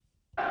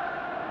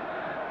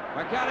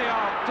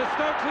Magalhaes to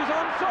Stokes, who's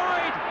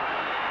onside.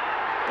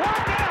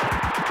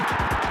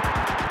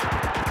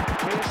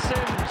 1-0. Here's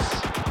Sims.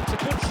 It's a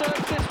good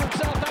serve this from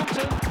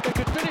Southampton. They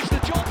could finish the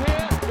job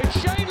here. It's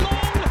Shane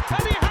Long,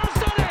 and he has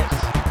done it.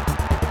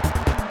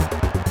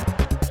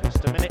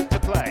 Just a minute to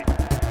play.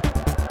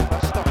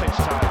 That's stoppage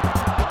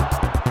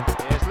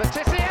time. Here's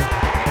Letizia.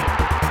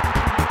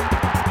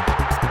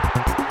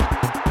 Who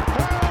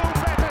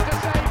better to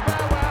say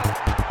farewell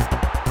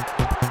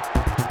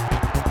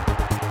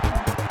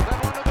than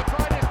one of the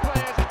finest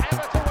players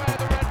ever to wear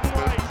the red and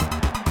white.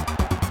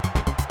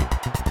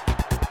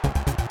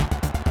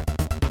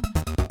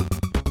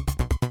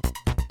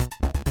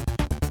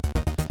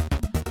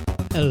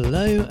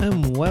 Hello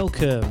and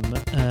welcome.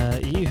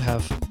 You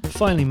have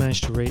finally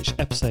managed to reach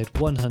episode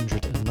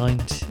 109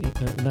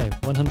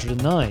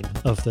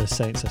 of the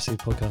Saints FC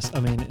podcast. I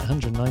mean,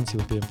 190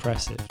 would be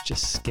impressive.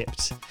 Just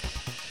skipped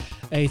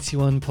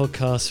 81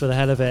 podcasts for the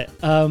hell of it.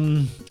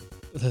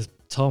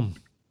 Tom,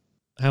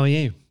 how are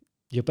you?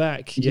 You're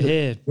back. You're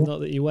here.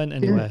 Not that you went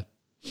anywhere.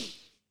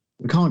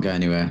 We can't go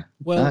anywhere.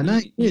 Well, no,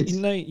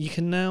 you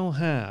can now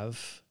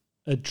have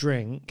a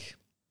drink,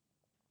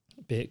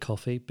 be it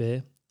coffee,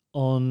 beer,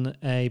 on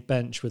a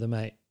bench with a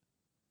mate.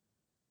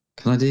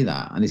 Can I do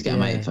that? I need to get a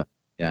mate.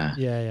 Yeah.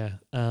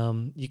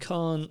 You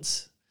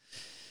can't.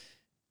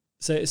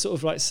 So it's sort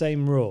of like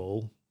same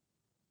rule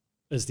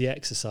as the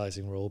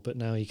exercising rule, but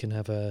now you can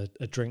have a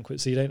drink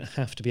with. So you don't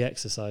have to be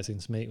exercising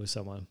to meet with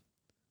someone.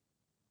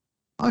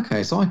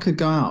 Okay, so I could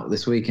go out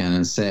this weekend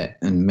and sit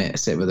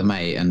with a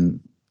mate, and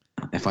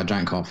if I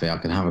drank coffee, I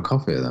could have a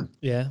coffee with them.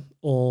 Yeah,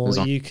 or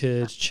you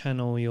could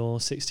channel your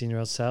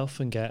 16-year-old self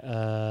and get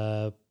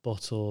a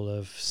bottle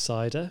of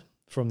cider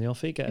from the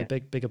offie. Get a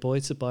bigger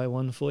boy to buy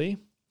one for you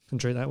and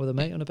drink that with a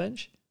mate on a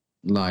bench.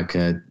 Like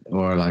a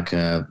bottle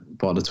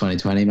of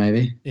 2020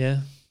 maybe. Yeah.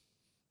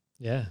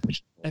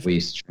 Which we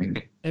used to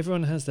drink.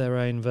 Everyone has their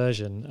own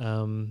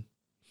version.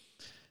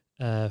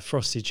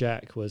 Frosty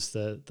Jack was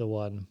the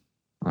one.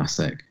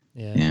 Classic.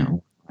 Yeah.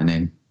 I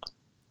know.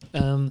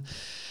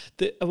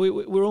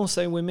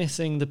 We're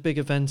missing the big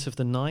event of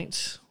the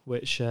night,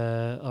 which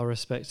our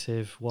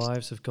respective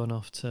wives have gone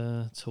off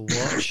to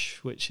watch,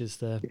 which is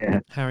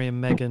the Harry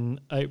and Meghan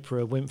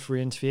Oprah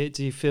Winfrey interview.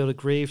 Do you feel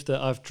aggrieved that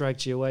I've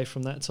dragged you away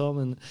from that, Tom,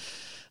 and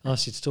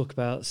asked you to talk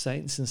about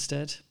Saints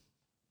instead?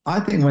 I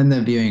think when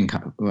the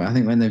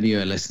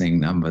viewer listening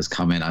numbers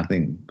come in, I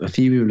think a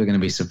few people are going to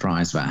be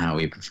surprised about how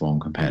we perform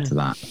compared to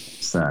that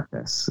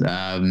circus.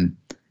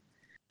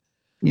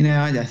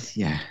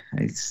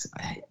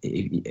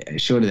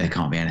 Surely there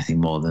can't be anything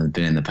more than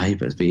been in the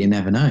papers, but you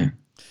never know.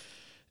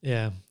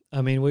 Yeah,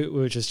 I mean, we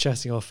were just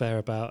chatting off air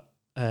about.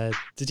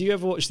 Did you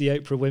ever watch the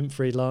Oprah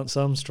Winfrey Lance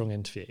Armstrong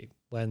interview?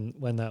 Or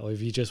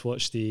have you just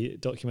watched the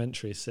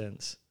documentary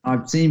since?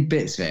 I've seen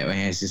bits of it when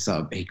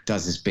he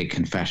does this big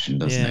confession,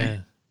 doesn't he?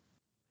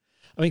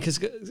 I mean, because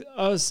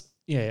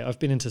I've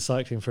been into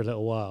cycling for a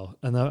little while,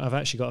 and I've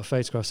actually got a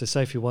photograph. So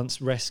Sophie once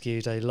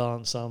rescued a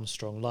Lance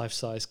Armstrong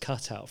life-size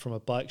cutout from a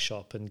bike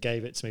shop and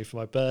gave it to me for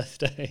my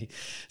birthday.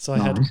 So I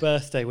had a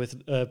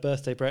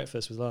birthday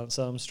breakfast with Lance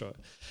Armstrong.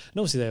 And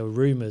obviously there were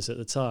rumours at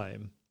the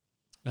time.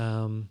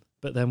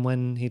 But then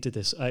when he did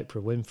this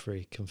Oprah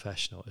Winfrey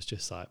confessional, it was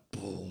just like,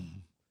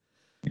 boom.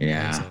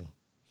 Yeah.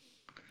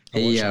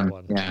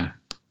 What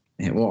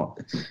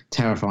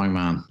terrifying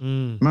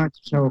man. Married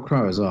to Sheryl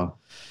Crow as well.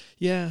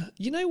 Yeah,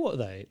 you know what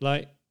though?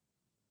 Like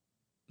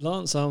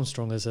Lance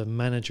Armstrong as a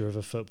manager of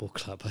a football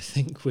club, I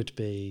think would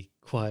be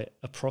quite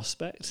a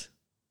prospect.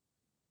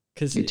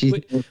 Because when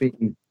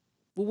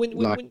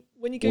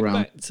you go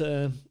back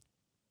to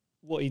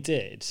what he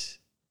did,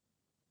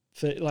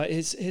 for like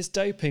his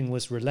doping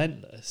was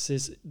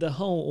relentless. The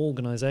whole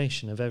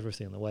organisation of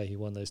everything, the way he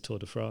won those Tour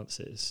de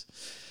France's,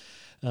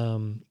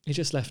 he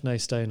just left no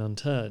stone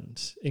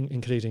unturned,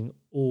 including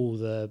all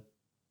the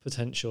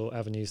potential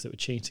avenues that were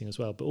cheating as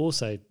well, but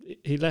also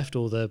he left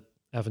all the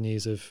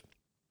avenues of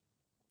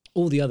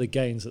all the other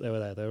gains that they were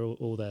there. They were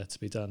all there to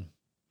be done.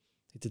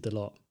 He did the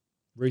lot.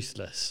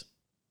 Ruthless.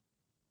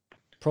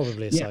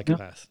 Probably a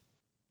psychopath.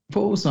 But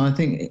also, I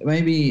think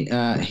maybe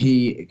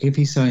if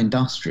he's so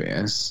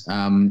industrious, it's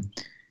a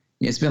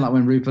bit like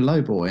when Rupert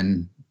Lowe brought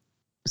in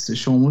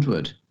Sean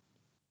Woodward.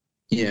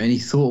 Yeah, and he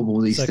thought of all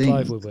these things.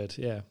 Clive Woodward,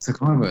 yeah. Sir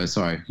Clive Woodward,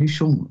 sorry. Who's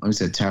Sean? I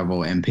was a terrible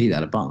MP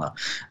there, a butler.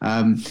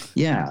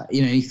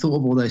 He thought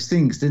of all those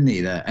things, didn't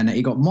he? And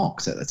he got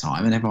mocked at the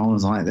time, and everyone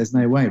was like, there's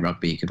no way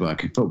rugby could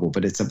work in football.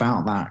 But it's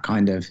about that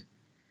kind of,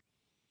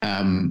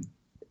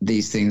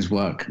 these things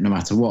work no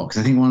matter what.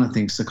 Because I think one of the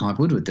things Sir Clive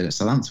Woodward did at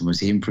Southampton was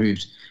he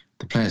improved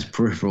the player's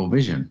peripheral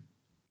vision.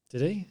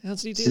 Did he? How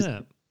did he do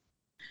that?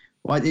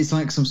 Well, it's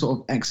like some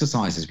sort of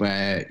exercises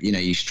where,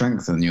 you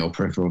strengthen your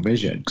peripheral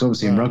vision. Because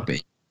obviously in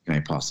rugby,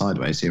 pass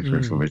sideways, so your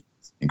peripheral vision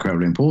is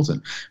incredibly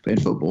important. But in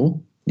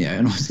football,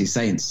 and obviously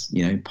Saints,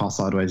 pass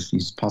sideways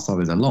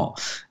a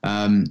lot.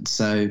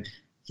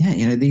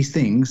 These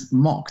things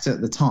mocked at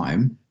the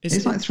time.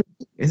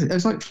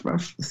 It's like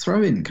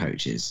throw-in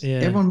coaches. Yeah.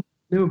 Everyone,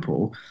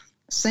 Liverpool,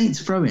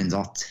 Saints throw-ins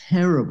are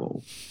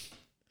terrible.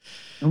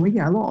 And we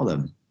get a lot of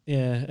them.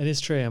 Yeah, it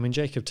is true. I mean,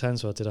 Jacob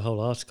Tanswell did a whole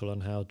article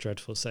on how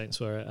dreadful Saints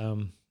were at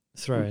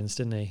throw-ins,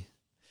 didn't he?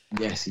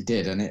 Yes, he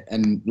did.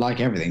 And like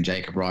everything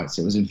Jacob writes,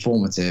 it was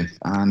informative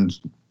and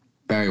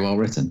very well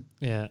written.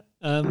 Yeah.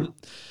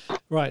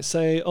 Right,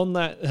 so on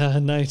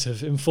that note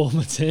of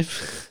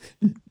informative...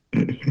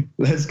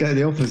 Let's go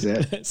the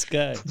opposite. Let's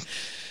go.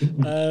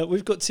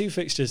 We've got 2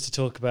 fixtures to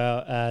talk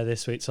about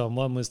this week, Tom.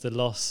 One was the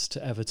loss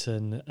to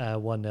Everton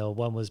 1-0.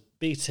 One was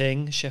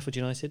beating Sheffield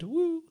United.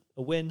 Woo!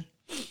 A win.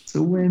 It's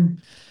a win.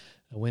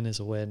 A win is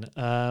a win.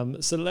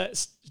 So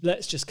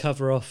let's just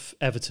cover off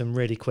Everton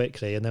really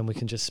quickly, and then we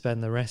can just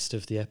spend the rest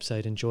of the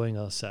episode enjoying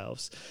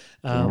ourselves.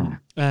 And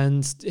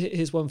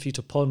here's one for you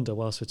to ponder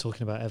whilst we're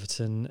talking about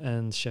Everton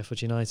and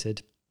Sheffield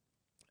United.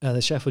 The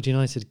Sheffield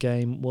United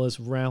game was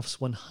Ralph's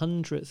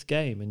 100th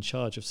game in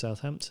charge of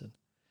Southampton,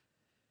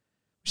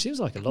 which seems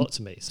like a lot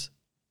to me.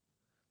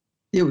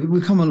 Yeah,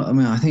 we come on. I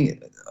mean, I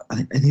think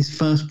his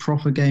first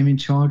proper game in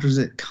charge was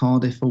at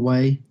Cardiff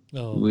away.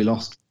 Oh. We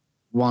lost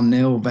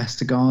 1-0.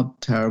 Vestergaard,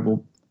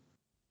 terrible.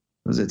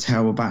 Was it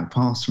terrible back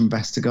pass from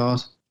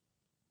Vestergaard?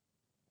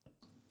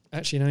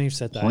 Actually, now you've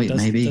said that,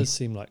 it does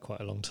seem like quite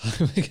a long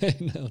time ago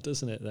now,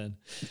 doesn't it? Then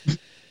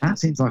that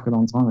seems like a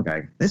long time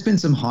ago. There's been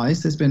some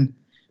highs. There's been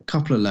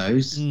couple of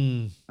lows,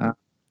 but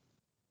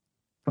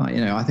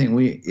I think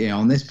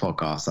on this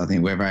podcast, I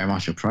think we're very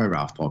much a pro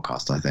Ralph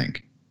podcast. I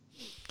think.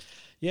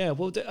 Yeah,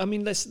 well, I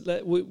mean,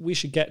 we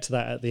should get to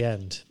that at the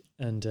end,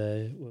 and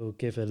we'll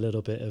give a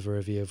little bit of a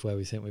review of where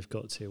we think we've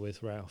got to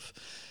with Ralph.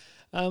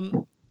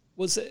 So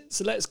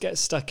let's get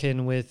stuck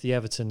in with the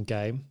Everton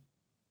game.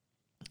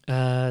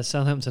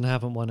 Southampton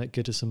haven't won at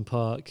Goodison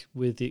Park,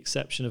 with the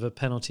exception of a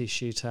penalty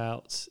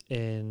shootout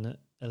in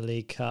a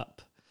League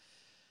Cup,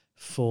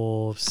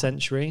 for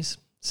centuries,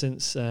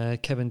 since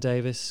Kevin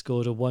Davis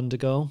scored a wonder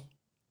goal.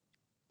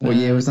 What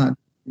year was that?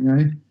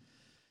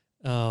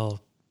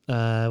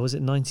 Was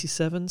it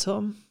 97,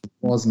 Tom? It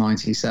was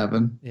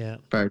 97. Yeah.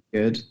 Very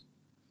good.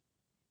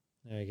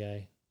 There you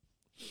go.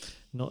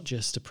 Not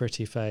just a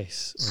pretty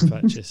face. Or in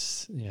fact,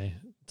 just,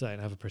 don't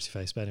have a pretty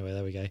face. But anyway,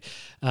 there we go.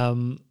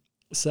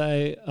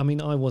 So, I mean,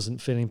 I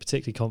wasn't feeling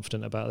particularly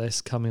confident about this,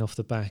 coming off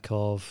the back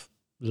of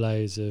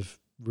loads of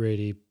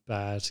really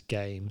bad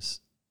games.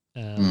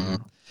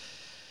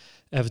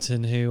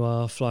 Everton, who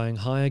are flying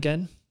high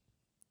again.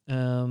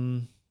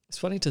 It's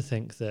funny to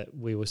think that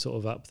we were sort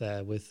of up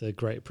there with the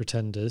great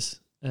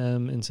pretenders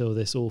until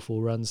this awful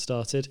run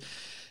started.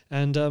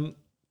 And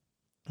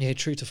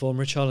true to form,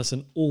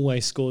 Richarlison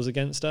always scores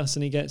against us,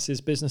 and he gets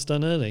his business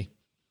done early.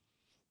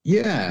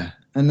 Yeah,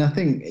 and I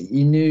think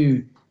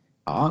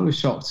I was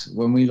shocked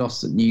when we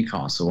lost at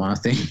Newcastle. One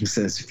of the things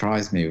that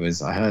surprised me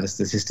was I heard a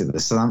statistic that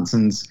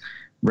Southampton's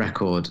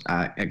record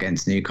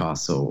against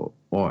Newcastle,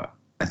 or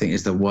I think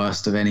is the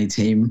worst of any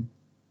team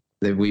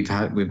that we've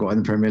got in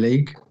the Premier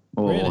League,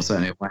 or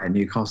certainly away at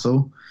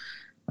Newcastle.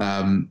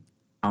 And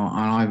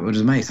I was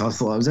amazed. I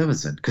thought that was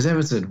Everton, because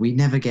Everton, we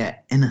never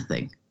get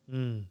anything.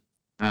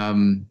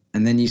 And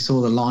then you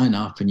saw the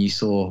lineup, and you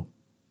saw,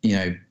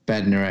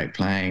 Bednarek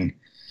playing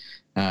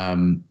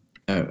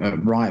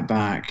right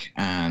back,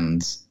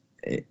 and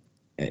Stuart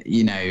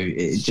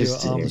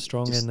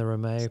Armstrong in the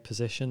Romeo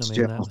position. I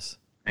mean, that was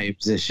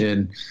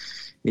position.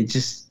 It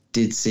just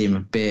did seem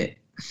a bit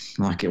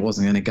like it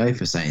wasn't going to go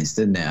for Saints,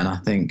 didn't it? And I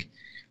think,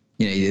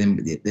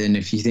 then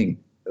if you think,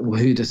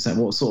 well,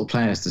 what sort of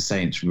players do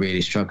Saints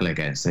really struggle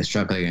against? They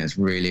struggle against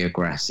really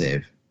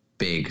aggressive,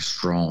 big,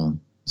 strong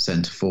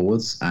centre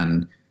forwards,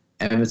 and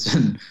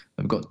Everton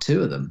have got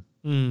 2 of them.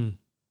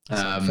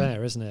 That's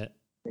unfair, isn't it?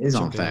 It is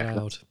unfair.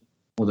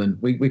 More than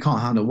we can't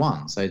handle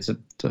one, so to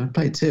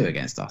play 2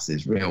 against us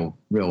is real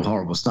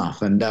horrible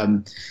stuff. And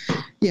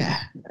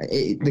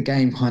the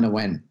game kind of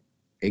went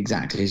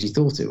exactly as you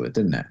thought it would,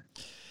 didn't it?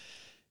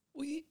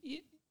 Well,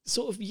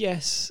 sort of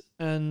yes,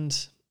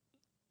 and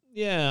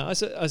yeah, I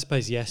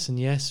suppose yes and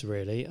yes,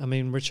 really. I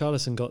mean,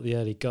 Richarlison got the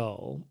early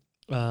goal.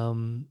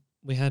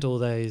 We had all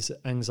those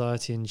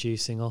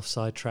anxiety-inducing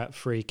offside trap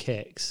free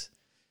kicks.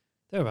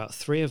 There were about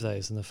 3 of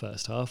those in the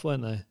first half,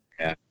 weren't there?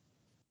 Yeah.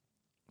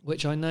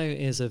 Which I know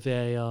is a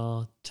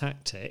VAR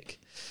tactic,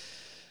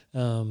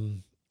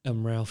 and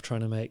Ralph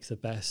trying to make the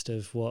best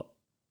of what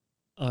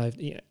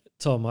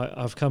Tom,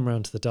 I've come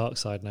around to the dark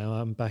side now.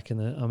 I'm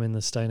in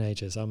the Stone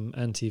Ages. I'm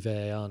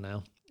anti-VAR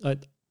now. I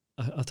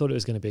thought it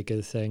was going to be a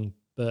good thing,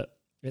 but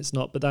it's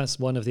not. But that's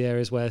one of the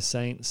areas where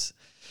Saints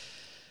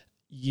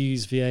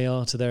use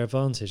VAR to their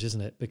advantage,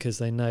 isn't it? Because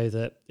they know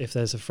that if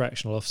there's a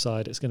fractional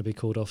offside, it's going to be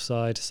called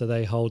offside. So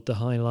they hold the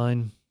high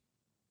line,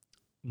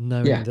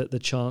 knowing that the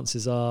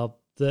chances are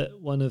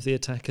that one of the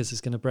attackers is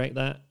going to break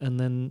that, and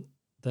then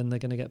they're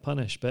going to get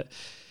punished. But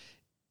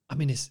I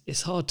mean,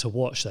 it's hard to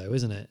watch though,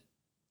 isn't it?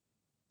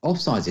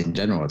 Offsides in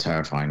general are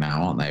terrifying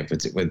now, aren't they?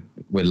 With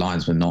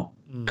linesmen not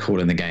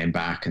calling the game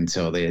back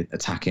until the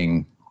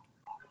attacking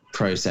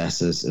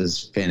process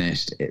is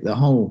finished. It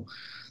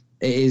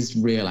is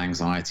real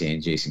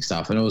anxiety-inducing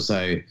stuff. And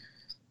also,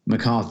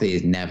 McCarthy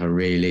is never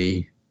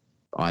really,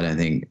 I don't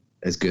think,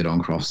 as good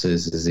on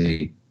crosses as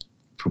he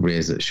probably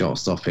is at shot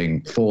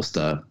stopping.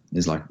 Forster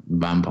is like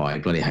vampire,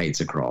 he bloody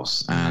hates a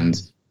cross,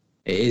 and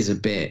it is a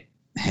bit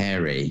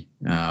hairy.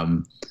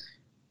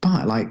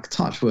 But like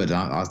touch wood,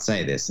 I'll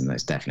say this, and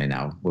it's definitely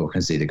now we'll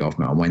concede a goal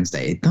from it on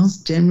Wednesday. It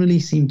does generally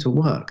seem to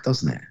work,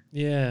 doesn't it?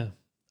 Yeah.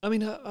 I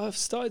mean, I've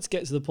started to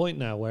get to the point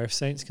now where if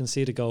Saints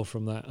concede a goal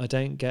from that, I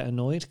don't get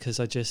annoyed because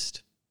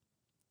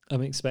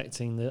I'm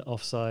expecting the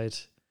offside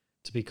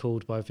to be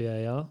called by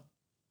VAR.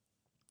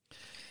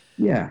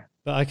 Yeah.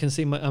 But I can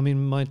see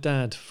my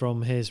dad,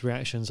 from his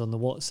reactions on the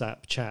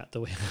WhatsApp chat that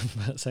we have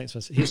about Saints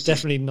fans, he's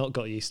definitely not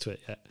got used to it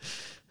yet.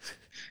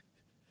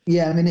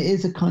 Yeah, I mean, it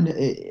is a kind of...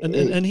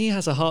 And he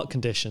has a heart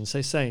condition,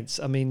 so Saints,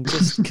 I mean,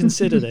 just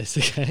consider this,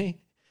 okay?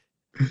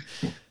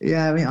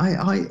 Yeah, I mean,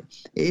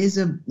 it is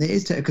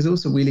because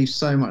also we leave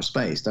so much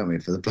space, don't we,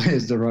 for the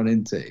players to run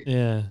into.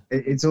 Yeah.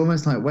 It's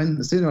almost like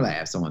when sooner or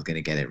later someone's going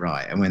to get it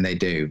right, and when they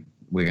do,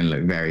 we're going to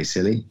look very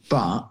silly.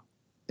 But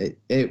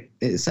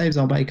it saves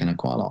our bacon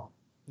quite a lot.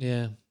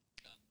 Yeah.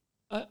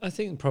 I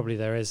think probably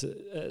there is,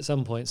 at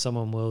some point,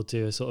 someone will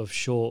do a sort of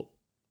short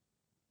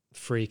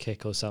free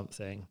kick or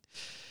something.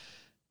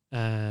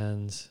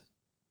 And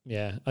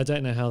yeah, I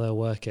don't know how they'll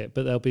work it,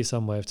 but there'll be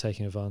some way of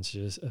taking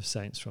advantage of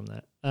Saints from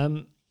that.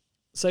 We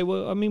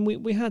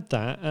had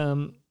that.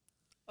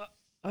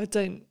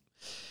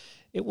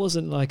 It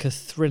wasn't like a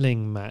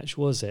thrilling match,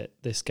 was it,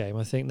 this game?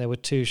 I think there were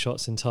 2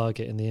 shots in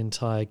target in the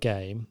entire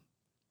game.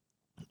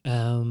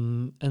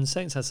 And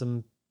Saints had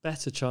some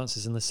better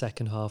chances in the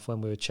second half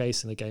when we were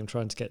chasing the game,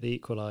 trying to get the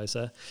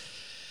equaliser.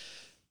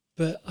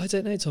 But I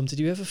don't know, Tom, did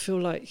you ever feel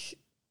like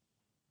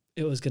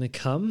it was going to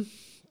come,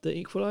 the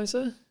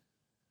equaliser?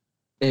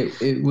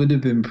 It would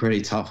have been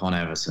pretty tough on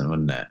Everton,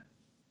 wouldn't it?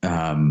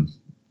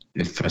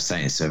 If for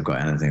Saints to have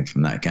got anything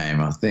from that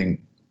game. I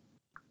think,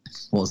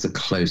 what was the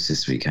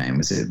closest we came?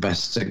 Was it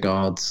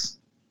Vestergaard's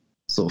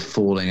sort of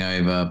falling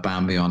over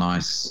Bambi on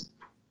ice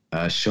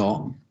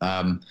shot?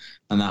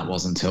 And that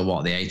wasn't until,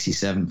 the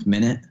 87th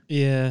minute?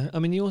 Yeah. I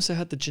mean, you also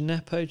had the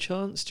Gineppo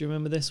chance. Do you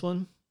remember this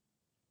one?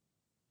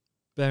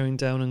 Bearing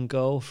down and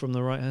goal from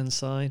the right-hand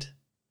side.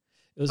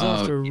 It was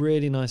after a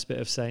really nice bit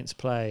of Saints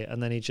play,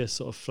 and then he just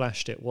sort of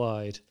flashed it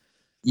wide.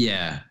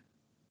 Yeah.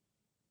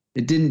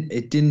 We didn't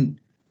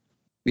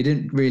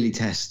really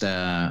test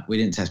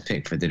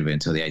Pickford, did we,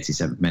 until the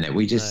 87th minute.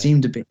 We just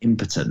seemed a bit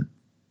impotent.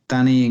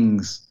 Danny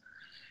Ings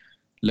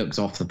looks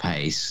off the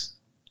pace,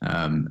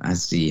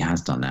 as he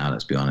has done now,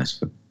 let's be honest,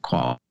 for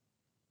quite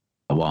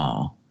a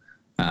while.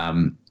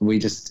 We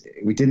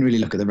didn't really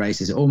look at the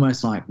races.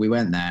 Almost like we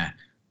went there,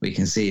 we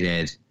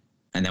conceded,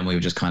 and then we were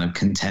just kind of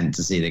content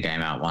to see the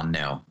game out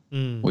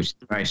 1-0, which is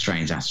a very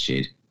strange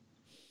attitude.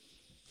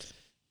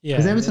 Yeah,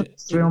 because there was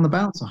 3 on the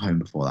bounce at home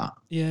before that.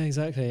 Yeah,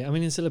 exactly. I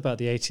mean, until about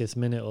the 80th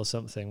minute or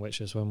something, which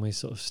was when we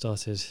sort of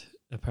started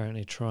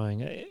apparently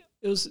trying. It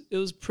was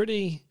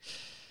pretty.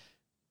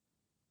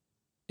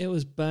 It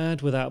was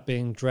bad without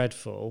being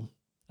dreadful,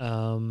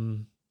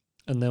 and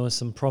there was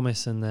some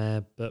promise in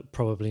there, but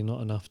probably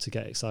not enough to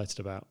get excited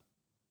about.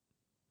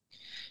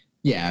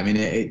 Yeah, I mean,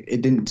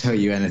 it didn't tell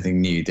you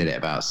anything new, did it,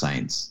 about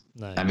Saints?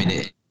 No. I mean,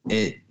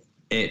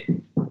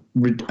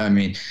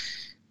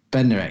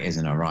 Bednarek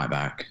isn't a right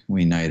back.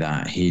 We know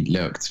that. He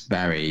looked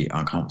very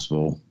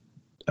uncomfortable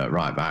at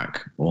right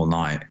back all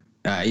night.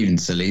 Even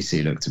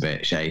Salisu looked a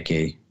bit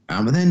shaky.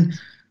 But then,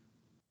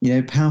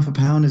 pound for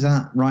pound, is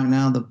that right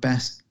now the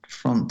best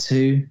front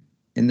 2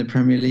 in the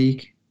Premier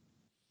League?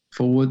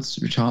 Forwards,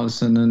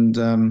 Richarlison and...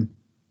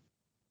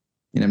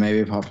 maybe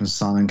apart from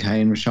Son and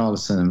Kane,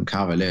 Richarlison and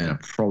Calvert-Lewin are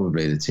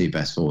probably the 2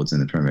 best forwards in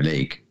the Premier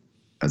League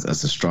as a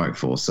strike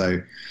force.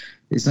 So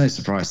it's no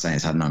surprise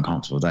Saints had an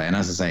uncomfortable day. And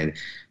as I say,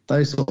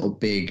 those sort of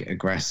big,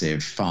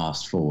 aggressive,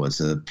 fast forwards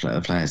are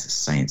the players that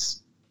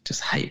Saints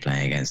just hate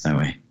playing against, don't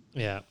we?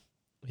 Yeah,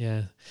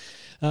 yeah.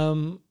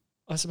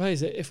 I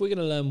suppose if we're going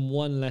to learn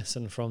one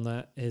lesson from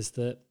that is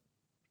that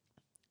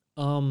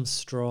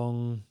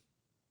Armstrong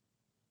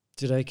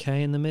did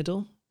okay in the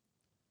middle.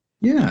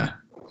 Yeah.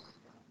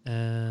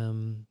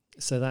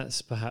 So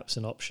that's perhaps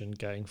an option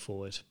going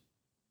forward.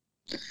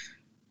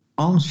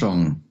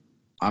 Armstrong,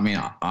 I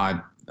mean,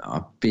 I'd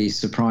be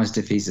surprised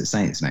if he's at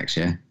Saints next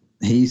year.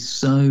 He's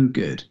so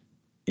good,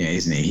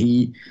 isn't he?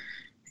 He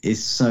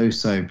is so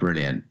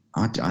brilliant.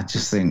 I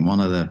just think one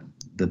of the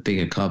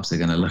bigger clubs are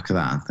going to look at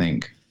that and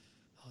think,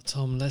 "Oh,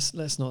 Tom,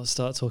 let's not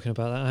start talking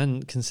about that." I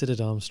hadn't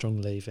considered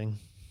Armstrong leaving.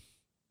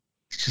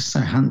 He's just so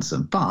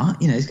handsome, but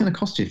he's going to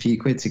cost you a few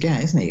quid to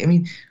get, isn't he? I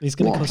mean, he's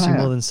going to cost you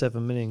more than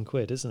 £7 million,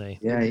 isn't he?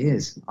 Yeah, he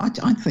is. I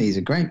think he's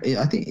I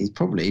think he's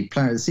probably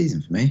player of the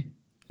season for me.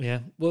 Yeah,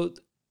 well,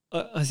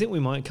 I think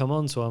we might come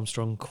on to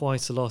Armstrong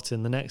quite a lot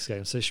in the next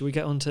game. So should we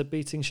get on to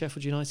beating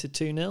Sheffield United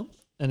 2-0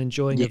 and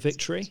enjoying a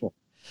victory?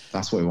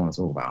 That's what we want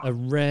to talk about. A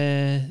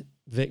rare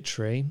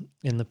victory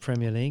in the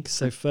Premier League.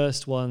 So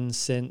first one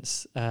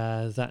since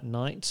that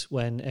night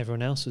when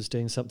everyone else was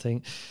doing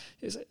something.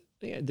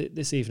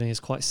 This evening is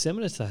quite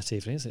similar to that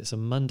evening. It's a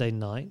Monday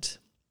night.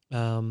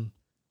 We're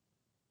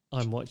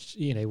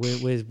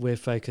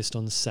focused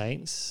on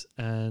Saints,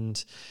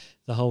 and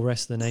the whole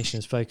rest of the nation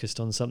is focused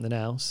on something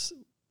else.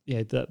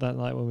 that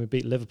night when we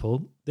beat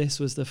Liverpool, this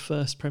was the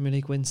first Premier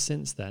League win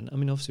since then. I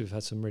mean, obviously we've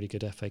had some really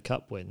good FA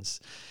Cup wins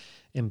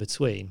in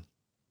between,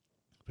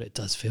 but it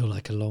does feel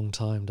like a long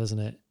time, doesn't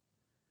it?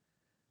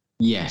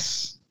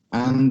 Yes,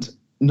 and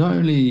not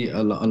only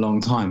a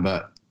long time,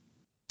 but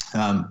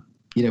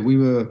we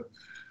were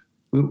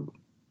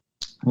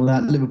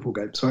that Liverpool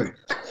game. Sorry,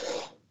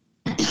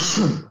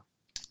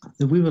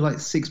 we were like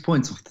 6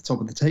 points off the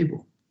top of the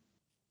table,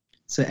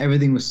 so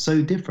everything was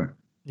so different.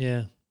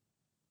 Yeah.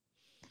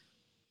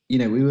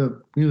 We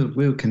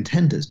were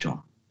contenders,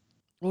 John.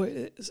 Well,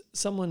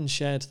 someone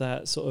shared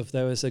that sort of,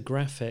 there was a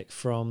graphic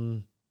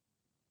from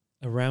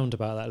around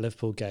about that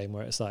Liverpool game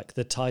where it's like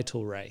the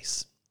title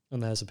race,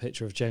 and there's a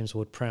picture of James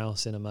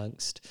Ward-Prowse in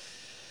amongst,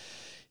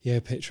 a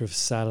picture of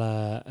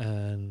Salah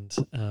and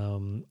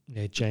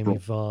Jamie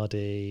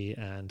Vardy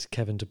and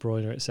Kevin De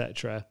Bruyne,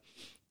 etc.,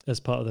 as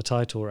part of the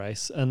title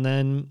race. And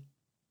then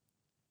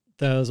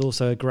there was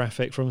also a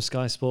graphic from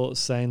Sky Sports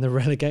saying the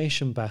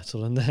relegation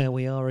battle, and there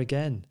we are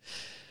again.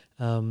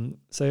 Admittedly,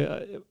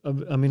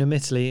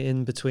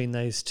 in between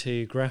those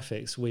two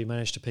graphics, we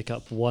managed to pick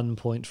up 1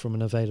 point from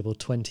an available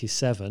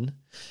 27,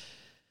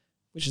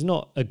 which is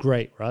not a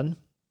great run.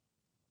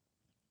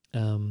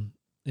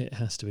 It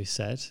has to be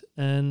said.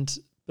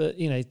 But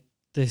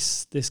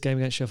this game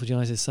against Sheffield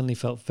United suddenly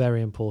felt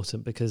very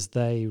important because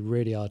they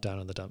really are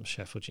down in the dumps,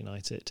 Sheffield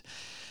United.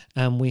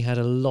 And we had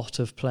a lot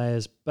of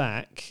players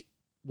back,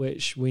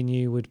 which we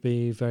knew would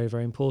be very,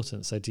 very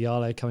important. So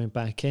Diallo coming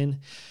back in,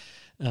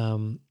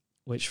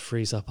 which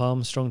frees up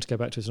Armstrong to go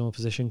back to his normal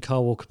position.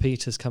 Kyle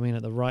Walker-Peters coming in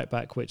at the right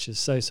back, which is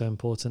so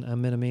important.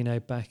 And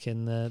Minamino back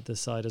in the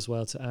side as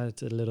well to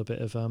add a little bit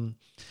of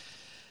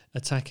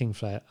attacking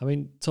flair. I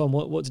mean, Tom,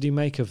 what did you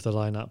make of the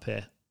lineup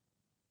here?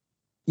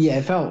 Yeah,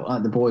 it felt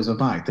like the boys were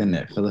back, didn't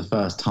it? For the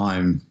first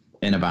time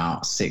in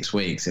about 6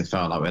 weeks, it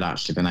felt like we'd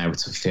actually been able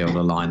to field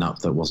a lineup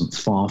that wasn't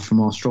far from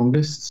our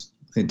strongest.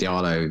 I think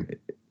Diallo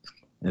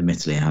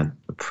admittedly had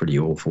a pretty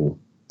awful,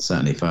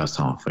 certainly first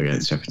half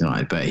against Sheffield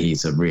United, but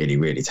he's a really,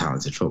 really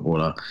talented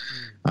footballer.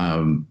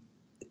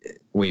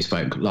 We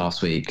spoke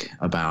last week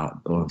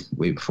or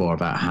week before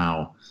about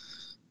how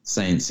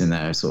Saints, in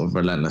their sort of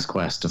relentless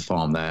quest to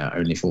farm their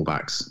only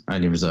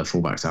reserve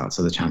fullbacks out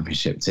to the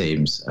Championship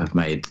teams, have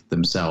made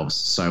themselves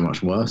so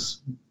much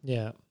worse.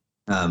 Yeah.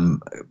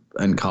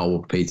 And Kyle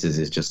Walker-Peters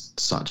is just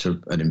such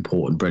an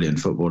important, brilliant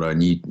footballer.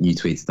 And you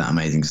tweeted that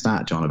amazing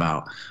stat, John,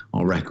 about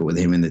our record with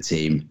him in the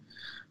team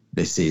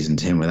this season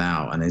to him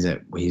without, and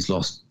he's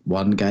lost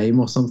one game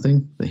or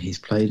something that he's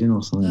played in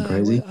or something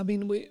crazy? Well, I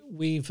mean,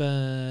 we've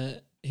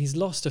he's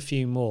lost a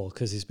few more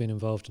because he's been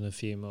involved in a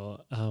few more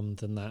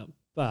than that,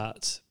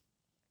 but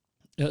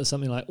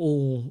something like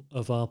all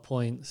of our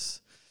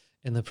points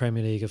in the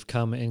Premier League have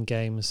come in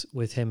games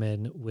with him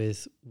in,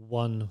 with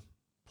 1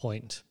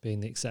 point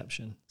being the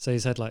exception. So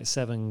he's had like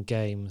 7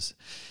 games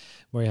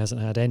where he hasn't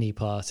had any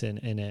part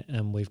in it,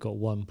 and we've got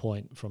 1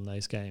 point from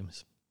those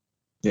games.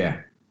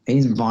 Yeah.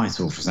 He's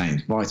vital for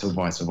Saints.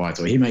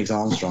 Vital. He makes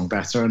Armstrong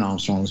better, and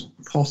Armstrong's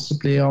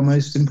possibly our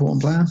most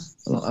important player,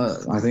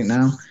 I think,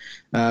 now.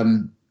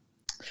 The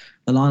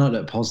lineup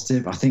looked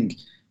positive. I think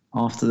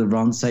after the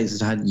run Saints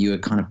had, you were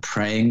kind of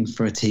praying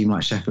for a team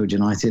like Sheffield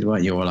United,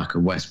 weren't you? Or like a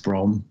West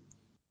Brom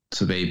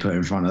to be put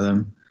in front of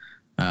them.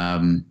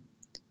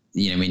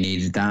 We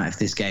needed that. If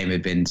this game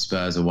had been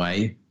Spurs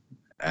away,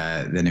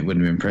 then it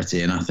wouldn't have been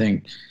pretty. And I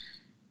think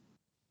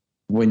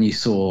when you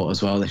saw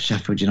as well the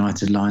Sheffield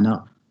United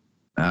lineup,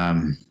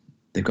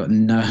 they've got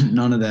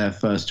none of their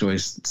first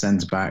choice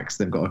centre backs.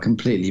 They've got a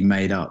completely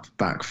made up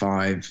back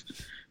five.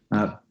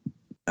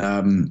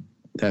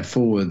 Their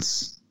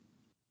forwards,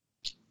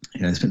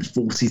 they spent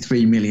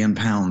 £43 million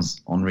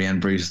on Rhian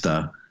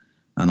Brewster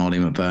and Ollie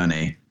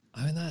McBurney.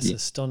 I mean, that's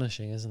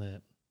astonishing, isn't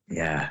it?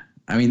 Yeah.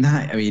 We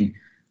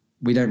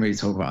don't really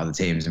talk about other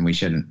teams, and we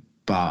shouldn't,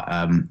 but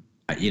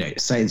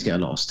Saints get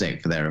a lot of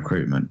stick for their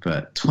recruitment,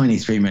 but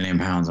 £23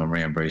 million on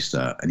Rhian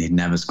Brewster, and he'd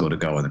never scored a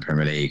goal in the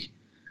Premier League,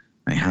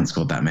 and he hadn't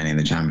scored that many in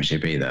the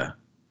Championship either,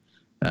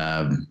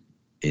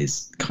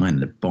 is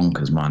kind of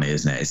bonkers money,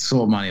 isn't it? It's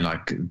sort of money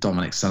like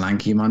Dominic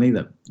Solanke money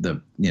that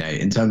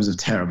in terms of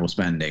terrible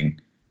spending,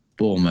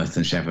 Bournemouth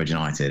and Sheffield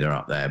United are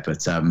up there,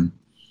 but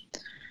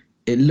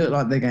it looked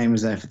like the game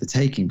was there for the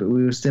taking, but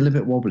we were still a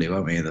bit wobbly,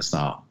 weren't we, at the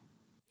start?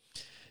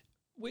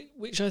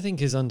 Which I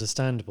think is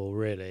understandable,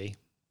 really.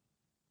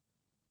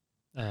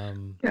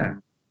 Yeah,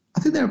 I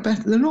think they're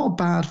better. They're not a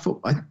bad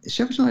football.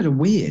 Sheffield United are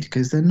weird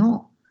because they're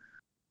not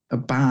a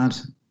bad.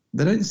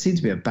 They don't seem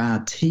to be a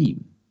bad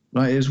team.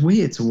 Like, it was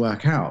weird to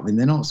work out. I mean,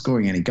 they're not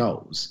scoring any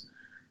goals.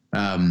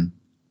 I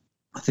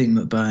think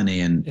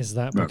McBurney and is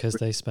that because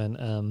they spent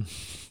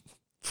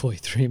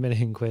 43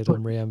 million quid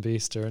on Rhian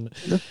Brewster? And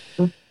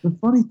the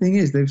funny thing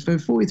is, they've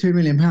spent 43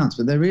 million pounds,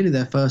 but they're really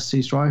their first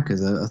two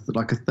strikers are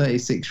like a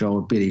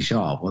 36-year-old Billy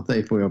Sharp or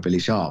 34-year-old Billy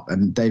Sharp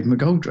and Dave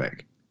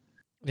McGoldrick.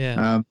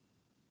 Yeah.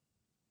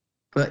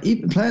 But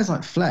even players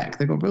like Fleck,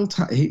 they've got real.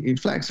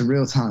 Fleck's a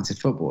real talented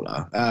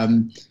footballer.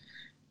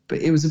 But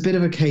it was a bit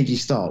of a cagey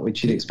start,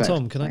 which you'd expect.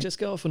 Tom, can I just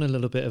go off on a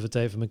little bit of a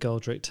David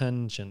McGoldrick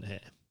tangent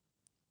here?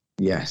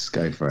 Yes,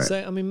 go for it.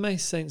 So, I mean,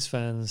 most Saints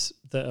fans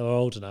that are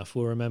old enough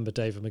will remember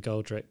David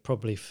McGoldrick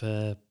probably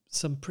for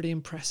some pretty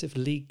impressive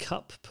League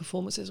Cup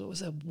performances. Or was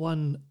there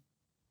one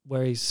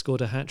where he scored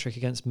a hat-trick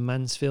against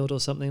Mansfield or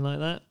something like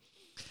that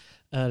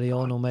early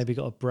on, or maybe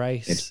got a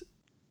brace?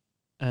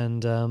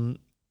 And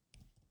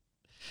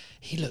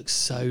he looks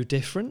so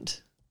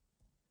different.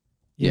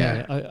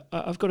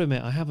 I've got to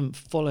admit, I haven't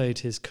followed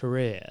his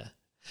career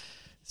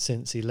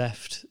since he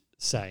left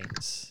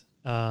Saints.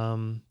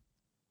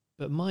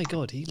 But my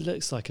God, he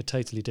looks like a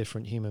totally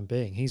different human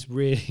being. He's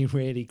really,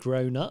 really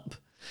grown up.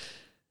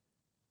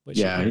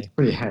 He's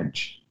pretty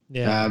hench.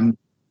 Yeah.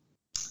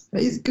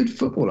 He's a good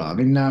footballer. I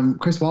mean,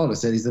 Chris Wilder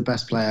said he's the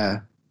best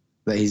player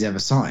that he's ever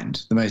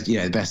signed. The most,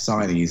 the best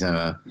signing he's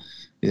ever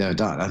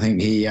done. I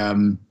think he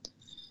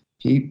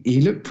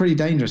looked pretty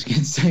dangerous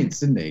against Saints,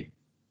 didn't he?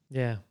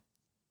 Yeah.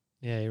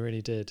 Yeah, he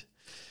really did.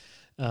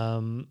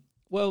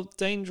 Well,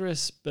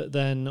 dangerous, but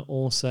then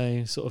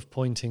also sort of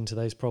pointing to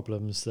those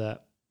problems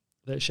that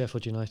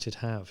Sheffield United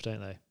have,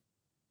 don't they?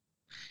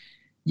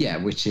 Yeah,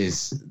 which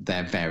is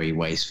they're very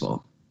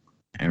wasteful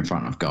in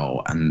front of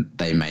goal, and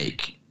they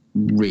make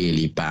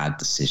really bad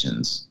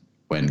decisions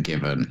when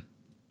given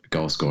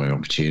goal-scoring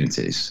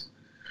opportunities.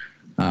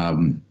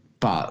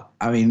 But,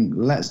 I mean,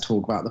 let's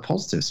talk about the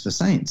positives for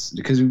Saints,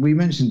 because we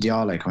mentioned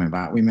Diallo coming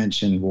back. We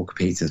mentioned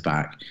Walker-Peters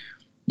back.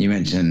 You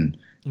mentioned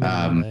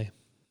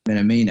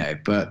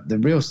Minamino, but the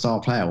real star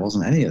player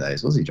wasn't any of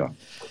those, was he, John?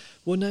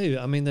 Well, no.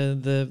 I mean,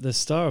 the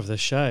star of the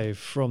show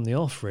from the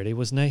off really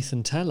was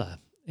Nathan Tella.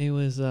 He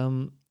was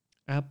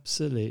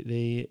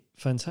absolutely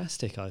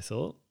fantastic, I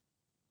thought.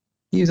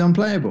 He was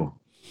unplayable.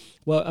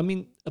 Well, I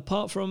mean,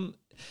 apart from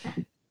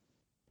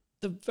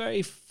the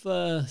very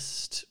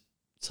first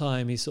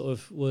time he sort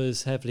of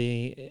was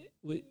heavily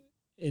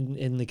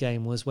in the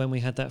game was when we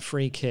had that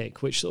free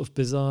kick, which sort of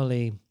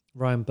bizarrely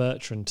Ryan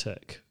Bertrand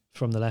took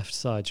from the left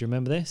side. Do you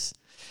remember this?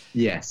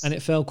 Yes. And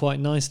it fell quite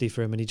nicely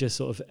for him, and he just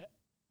sort of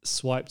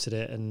swiped at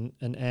it and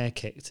air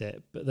kicked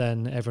it. But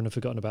then everyone had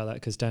forgotten about that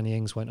because Danny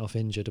Ings went off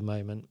injured a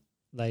moment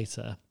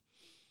later.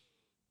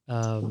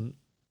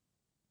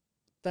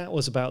 That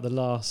was about the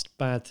last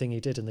bad thing he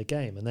did in the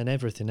game, and then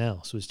everything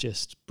else was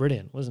just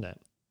brilliant, wasn't it?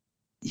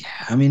 Yeah,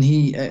 I mean,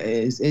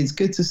 it's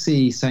good to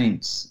see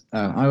Saints.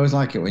 I always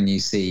like it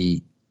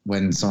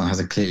when someone has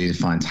a clearly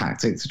defined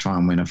tactic to try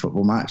and win a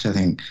football match. I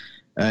think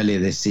earlier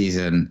this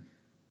season,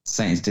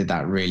 Saints did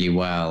that really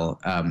well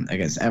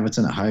against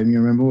Everton at home. You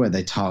remember where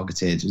they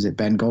targeted, was it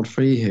Ben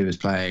Godfrey, who was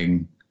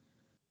playing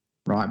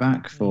right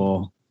back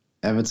for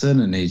Everton,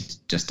 and he's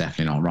just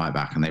definitely not right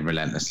back, and they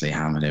relentlessly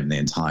hammered him the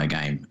entire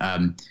game.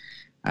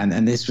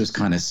 And this was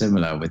kind of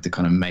similar with the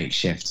kind of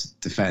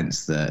makeshift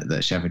defence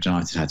that Sheffield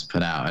United had to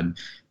put out. And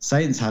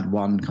Saints had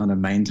one kind of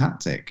main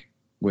tactic,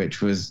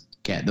 which was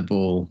get the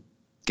ball,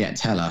 get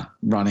Tella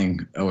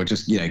running, or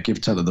just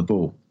give Tella the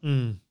ball.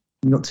 You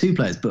got two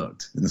players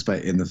booked in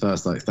the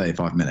first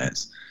 35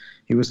 minutes.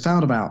 He was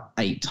fouled about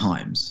 8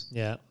 times.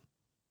 Yeah,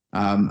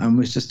 and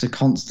was just a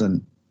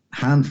constant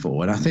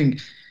handful. And I think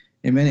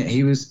in a minute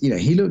he was,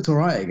 he looked all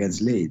right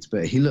against Leeds,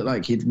 but he looked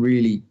like he'd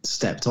really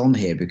stepped on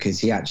here because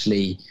he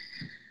actually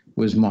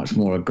was much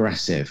more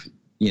aggressive,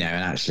 and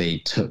actually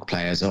took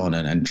players on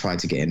and tried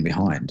to get in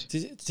behind.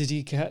 Did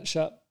you catch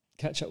up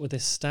with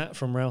this stat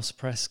from Ralph's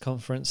press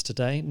conference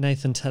today?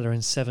 Nathan Tella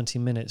in 70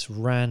 minutes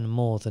ran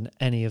more than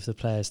any of the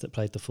players that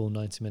played the full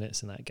 90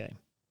 minutes in that game.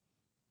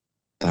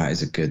 That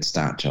is a good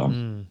stat,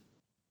 John.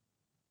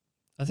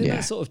 I think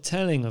that's sort of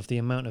telling of the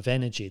amount of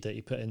energy that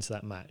you put into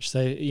that match. So,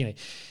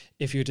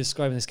 if you're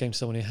describing this game to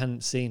someone who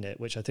hadn't seen it,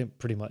 which I think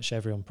pretty much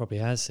everyone probably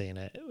has seen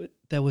it,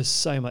 there was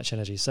so much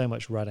energy, so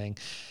much running,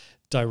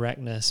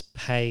 directness,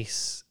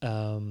 pace,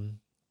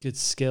 good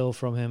skill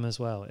from him as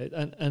well.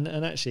 And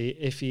actually,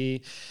 if you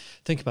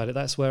think about it,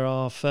 that's where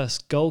our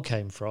first goal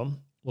came from,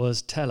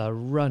 was Tella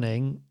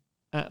running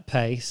at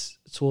pace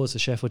towards the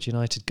Sheffield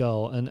United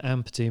goal and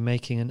Ampadu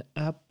making an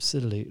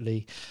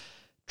absolutely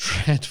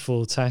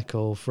dreadful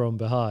tackle from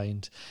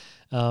behind.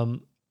 So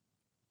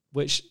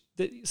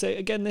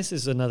again, this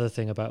is another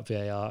thing about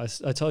VAR.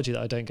 I told you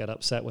that I don't get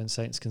upset when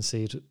Saints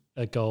concede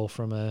a goal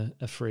from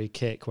a free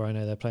kick where I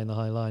know they're playing the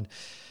high line.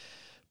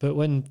 But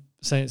when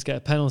Saints get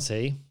a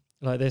penalty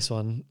like this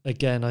one,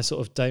 again, I sort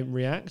of don't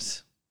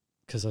react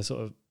because I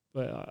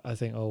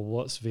think,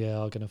 what's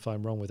VAR going to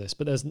find wrong with this?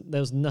 But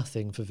there was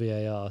nothing for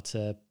VAR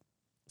to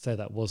say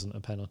that wasn't a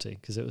penalty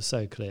because it was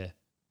so clear.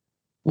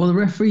 Well, the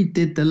referee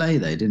did delay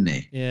though, didn't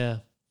he? Yeah.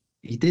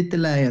 He did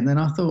delay, and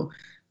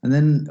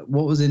then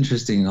what was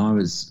interesting, I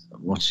was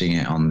watching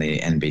it on the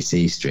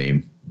NBC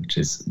stream, which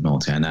is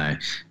naughty, I know,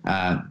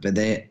 but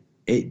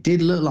it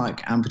did look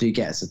like Ampadu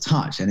gets a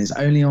touch, and it's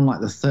only on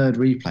the third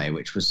replay,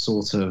 which was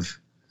sort of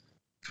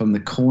from the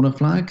corner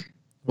flag,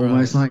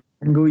 almost like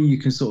angle. You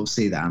can sort of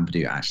see that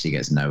Ampadu actually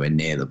gets nowhere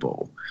near the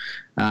ball.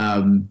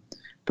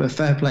 But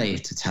fair play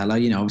to Tella.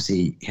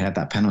 Obviously he had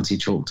that penalty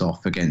chalked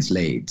off against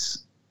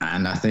Leeds,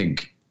 and I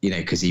think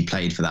because he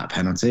played for that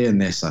penalty,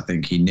 and this, I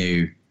think he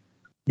knew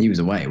he was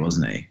away,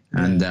 wasn't he?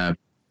 And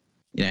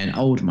in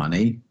old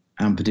money,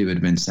 Ampadu would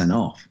have been sent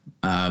off,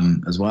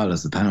 as well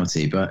as the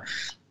penalty. But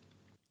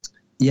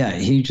yeah,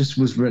 he just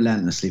was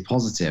relentlessly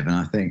positive, and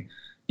I think,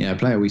 you know, a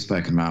player we've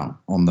spoken about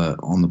on the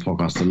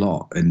podcast a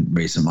lot in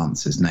recent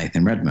months is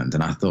Nathan Redmond,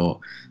 and I thought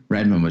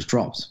Redmond was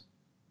dropped.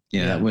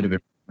 You know, that would have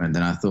been Redmond,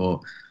 and I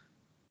thought,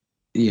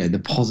 you know, the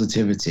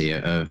positivity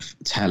of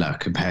Tella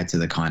compared to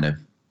the kind of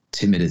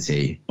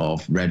timidity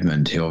of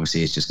Redmond, who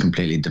obviously is just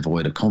completely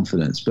devoid of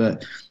confidence,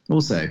 but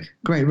also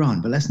great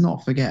run. But let's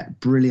not forget,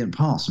 brilliant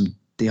pass from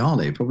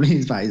Diallo, probably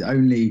in fact his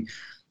only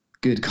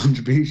good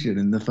contribution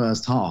in the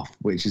first half,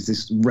 which is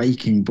this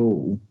raking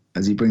ball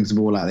as he brings the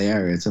ball out of the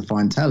area to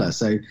find Tella.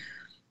 So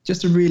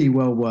just a really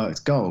well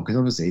worked goal, because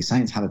obviously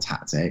Saints had a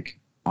tactic: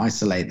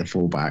 isolate the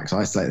fullbacks,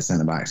 isolate the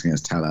centre backs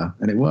against Tella,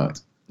 and it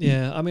worked.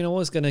 Yeah, I mean, I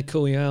was going to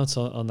call you out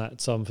on that,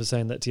 Tom, for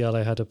saying that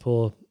Diallo had a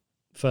poor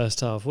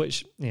first half,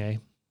 which, you know,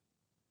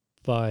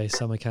 by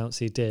some accounts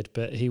he did,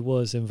 but he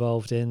was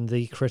involved in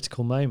the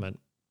critical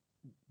moment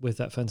with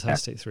that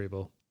fantastic through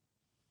ball.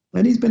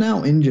 And he's been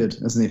out injured,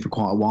 hasn't he, for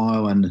quite a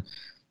while. And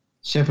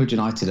Sheffield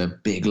United are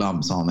big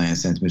lumps, aren't they, in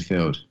centre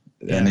midfield?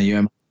 Yeah. And you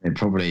imagine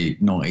probably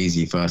not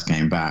easy first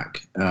game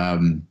back.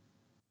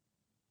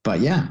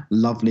 But yeah,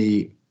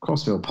 lovely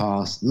crossfield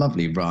pass,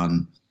 lovely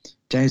run.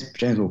 James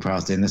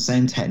Ward-Prowse doing the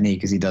same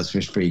technique as he does for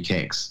his free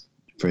kicks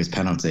for his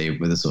penalty,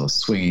 with a sort of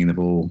swinging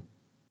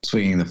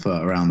the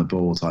foot around the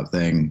ball type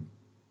thing.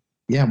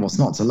 Yeah, what's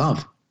not to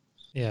love?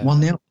 Yeah.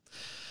 1-0.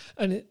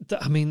 And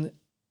I mean,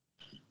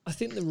 I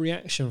think the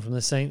reaction from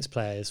the Saints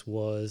players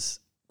was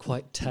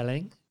quite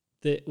telling.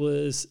 It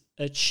was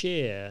a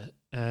cheer,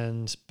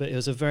 but it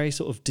was a very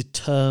sort of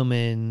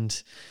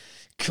determined,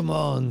 come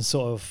on,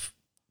 sort of,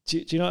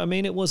 do you know what I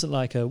mean? It wasn't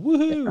like a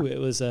woohoo. It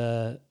was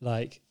a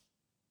like,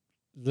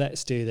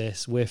 let's do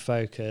this, we're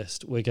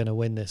focused, we're going to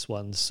win this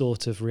one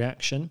sort of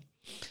reaction.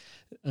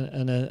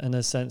 And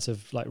a sense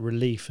of like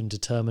relief and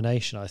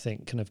determination, I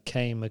think, kind of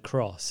came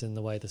across in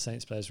the way the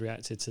Saints players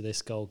reacted to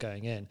this goal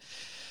going in.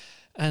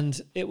 And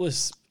it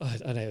was,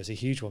 I know it was a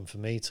huge one for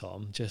me,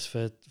 Tom, just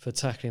for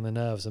tackling the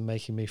nerves and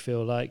making me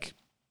feel like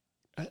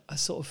I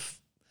sort of,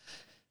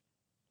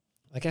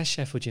 I guess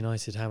Sheffield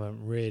United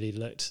haven't really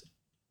looked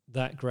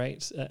that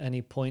great at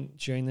any point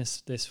during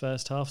this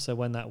first half. So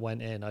when that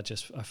went in, I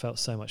felt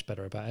so much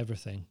better about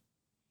everything.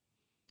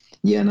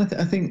 Yeah, and I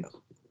think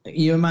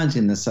you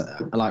imagine this,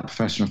 like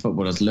professional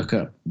footballers look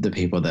at the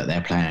people that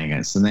they're playing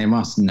against, and they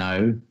must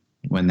know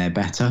when they're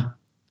better.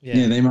 Yeah,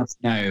 you know, they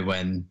must know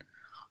when,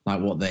 like,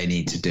 what they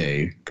need to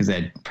do, because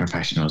they're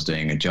professionals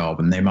doing a job,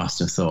 and they must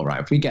have thought,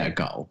 right, if we get a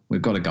goal,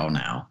 we've got a goal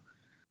now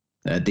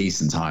at a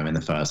decent time in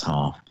the first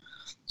half.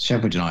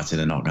 Sheffield United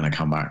are not going to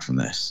come back from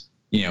this.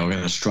 You know, we're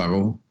going to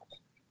struggle.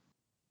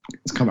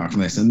 Let's come back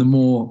from this. And the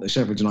more that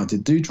Sheffield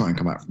United do try and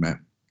come back from it,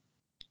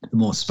 the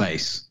more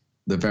space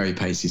the very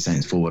pacey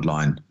Saints forward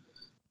line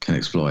can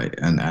exploit.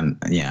 And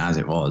yeah, as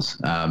it was.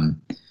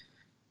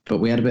 But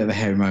we had a bit of a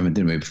hairy moment,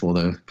 didn't we, before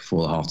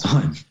the half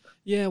time?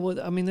 Yeah, well,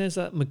 I mean, there's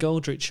that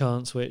McGoldrick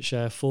chance which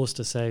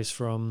Forster saves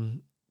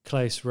from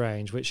close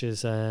range, which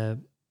is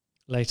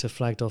later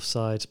flagged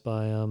offside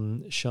by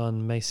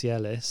Sean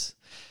Maciellis,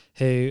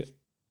 who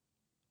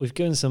we've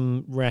given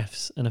some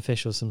refs and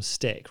officials some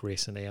stick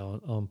recently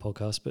on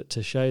podcasts, but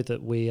to show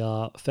that we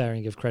are fair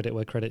and give credit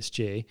where credit's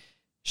due,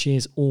 she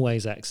is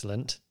always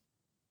excellent.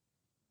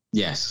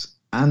 Yes,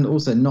 and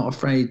also not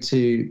afraid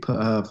to put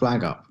her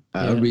flag up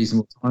at a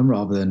reasonable time,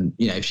 rather than,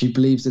 you know, if she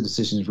believes the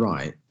decision is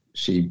right,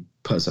 she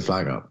puts a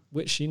flag up.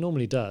 Which she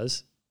normally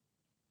does.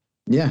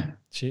 Yeah.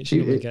 She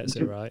normally gets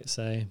it right.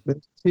 So there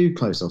were two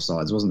close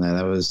offsides, wasn't there?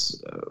 There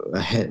was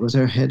was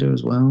there a header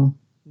as well?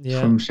 Yeah.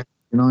 From Sheffield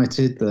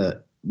United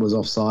that was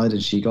offside,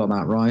 and she got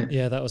that right.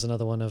 Yeah, that was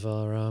another one of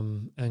our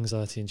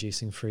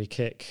anxiety-inducing free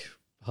kick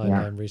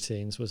high-line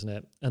routines, wasn't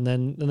it? And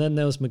then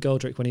there was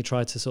McGoldrick when he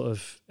tried to sort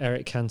of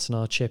Eric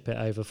Cantona chip it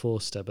over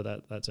Forster, but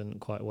that didn't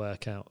quite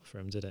work out for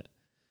him, did it?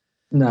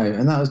 No,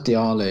 and that was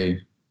Diallo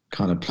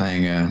kind of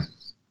playing a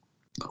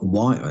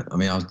wild. I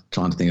mean, I was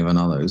trying to think of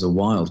another. It was a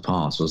wild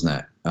pass, wasn't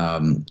it?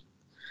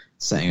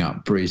 Setting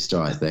up Brewster,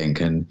 I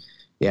think. And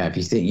yeah, if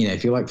you think, you know,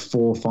 if you're like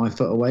 4 or 5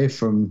 foot away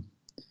from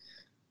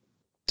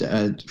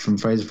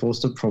Fraser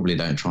Forster, probably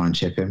don't try and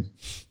chip him.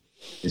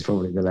 It's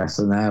probably the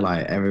lesson there.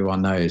 Like,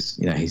 everyone knows,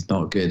 you know, he's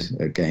not good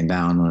at getting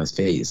down on his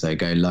feet, so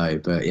go low.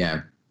 But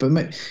yeah,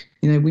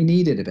 you know, we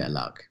needed a bit of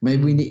luck.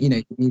 Maybe we need, you know,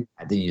 you need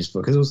that, didn't you?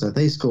 Because also, if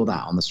they score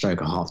that on the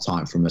stroke of half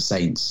time from a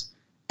Saints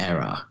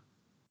error,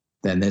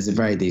 then there's a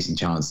very decent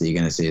chance that you're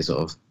going to see a sort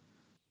of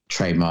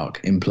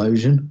trademark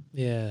implosion.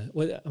 Yeah,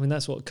 well, I mean,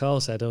 that's what Carl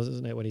said,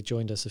 wasn't it, when he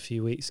joined us a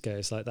few weeks ago?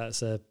 It's like,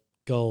 that's a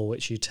goal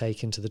which you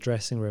take into the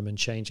dressing room and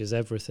changes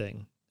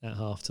everything at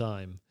half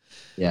time.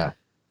 Yeah.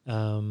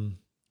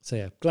 So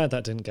yeah, glad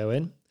that didn't go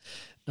in.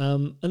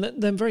 And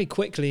then very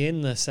quickly in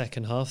the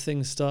second half,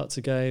 things start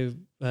to go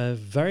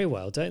very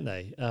well, don't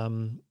they?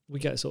 We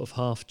get sort of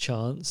half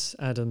chance.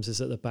 Adams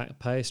is at the back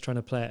post trying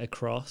to play it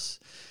across.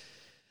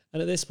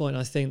 And at this point,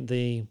 I think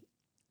the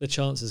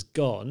chance is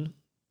gone.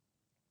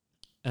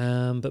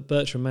 But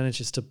Bertrand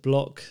manages to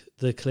block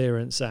the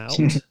clearance out.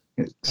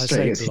 I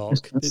say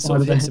block. It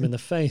sort of hits him in the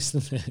face,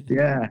 doesn't it?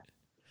 Yeah.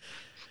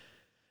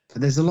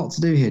 But there's a lot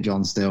to do here,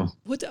 John, still.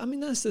 I mean,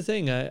 that's the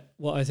thing.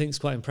 What I think is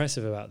quite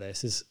impressive about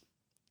this is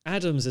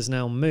Adams has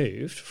now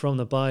moved from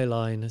the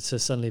byline to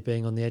suddenly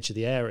being on the edge of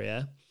the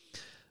area.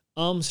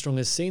 Armstrong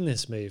has seen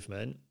this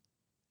movement.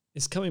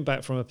 Is coming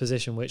back from a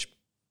position which,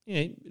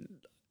 I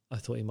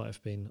thought he might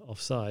have been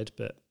offside,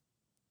 but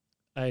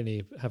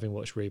only having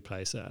watched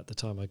replays at the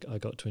time, I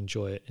got to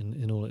enjoy it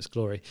in all its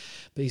glory.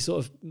 But he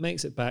sort of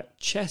makes it back,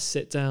 chests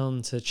it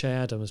down to Che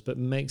Adams, but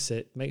makes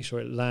sure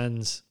it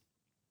lands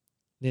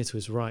near to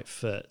his right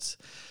foot.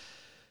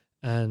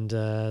 And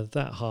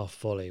that half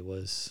volley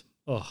was,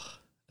 a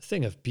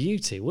thing of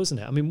beauty,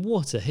 wasn't it? I mean,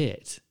 what a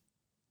hit.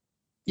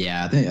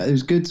 Yeah, I think it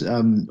was good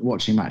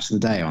watching Match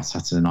of the Day on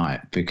Saturday night,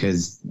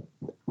 because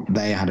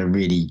they had a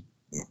really...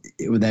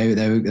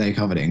 They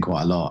covered it in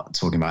quite a lot,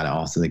 talking about it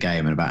after the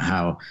game and about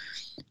how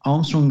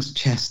Armstrong's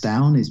chest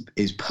down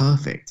is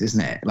perfect,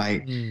 isn't it?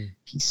 Like,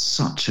 he's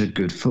such a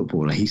good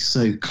footballer. He's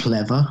so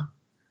clever.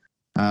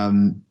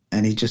 And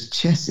he just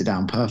chests it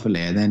down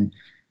perfectly. And then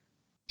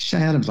Che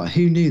Adams, like,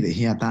 who knew that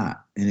he had that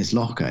in his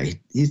locker? And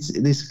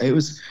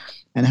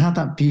it had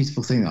that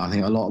beautiful thing that I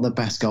think a lot of the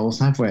best goals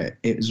have, where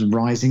it was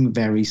rising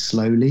very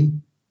slowly.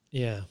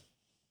 Yeah.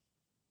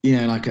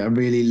 Like a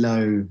really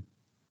low,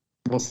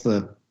 what's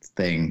the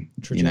thing?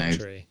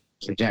 Trajectory.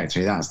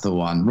 Trajectory, that's the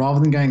one. Rather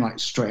than going like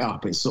straight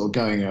up, it's sort of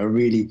going at a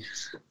really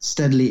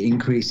steadily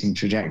increasing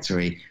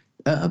trajectory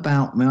at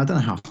about, I don't know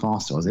how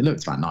fast it was. It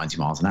looked about 90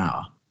 miles an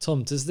hour.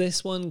 Tom, does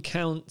this one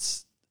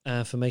count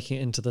for making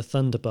it into the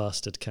Thunder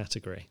Bastard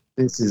category?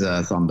 This is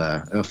a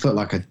Thunder. A foot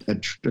like a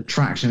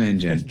traction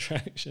engine.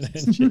 Traction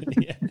engine,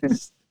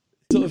 yes.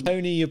 Sort of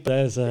Tony,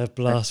 there's a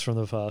blast from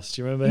the past.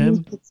 Do you remember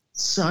him?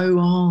 So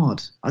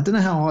hard. I don't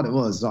know how hard it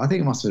was. I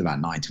think it must have been about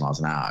 90 miles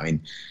an hour. I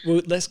mean,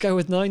 well, let's go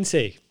with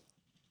 90.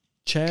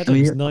 Che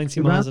Adams,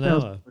 90 miles an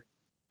hour.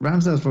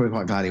 Ramsdale's probably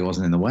quite glad he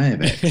wasn't in the way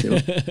of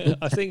it.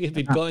 I think if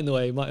he'd got in the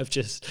way, he might have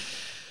just...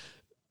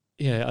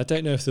 I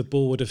don't know if the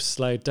ball would have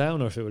slowed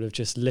down or if it would have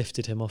just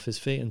lifted him off his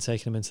feet and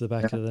taken him into the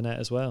back of the net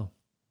as well.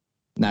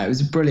 No, it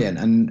was brilliant.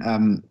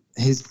 And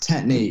his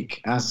technique,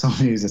 as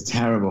someone who's a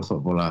terrible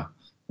footballer,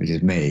 which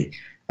is me,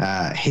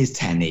 his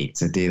technique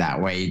to do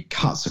that, where he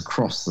cuts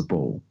across the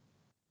ball.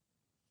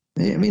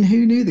 I mean,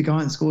 who knew the guy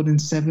had scored in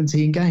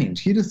 17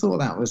 games? You'd have thought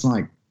that was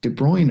like De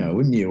Bruyne,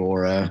 wouldn't you?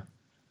 Or a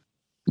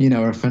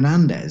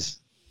Fernandes.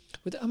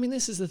 I mean,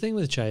 this is the thing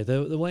with Che.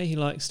 The way he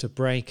likes to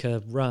break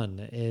a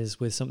run is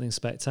with something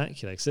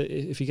spectacular. So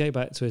if you go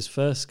back to his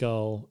first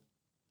goal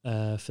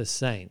for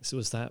Saints, it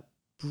was that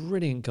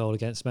brilliant goal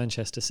against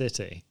Manchester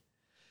City.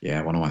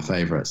 Yeah, one of my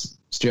favourites.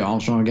 Stuart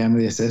Armstrong again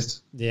with the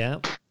assist. Yeah.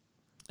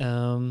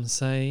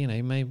 Maybe,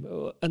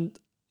 and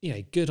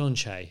good on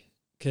Che,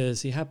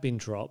 because he had been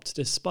dropped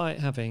despite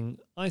having,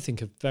 I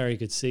think, a very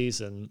good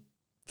season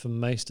for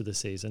most of the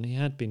season. He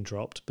had been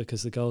dropped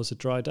because the goals had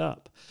dried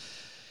up.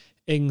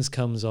 Ings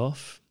comes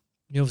off.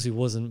 He obviously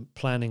wasn't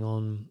planning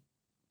on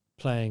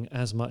playing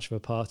as much of a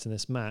part in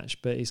this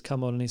match, but he's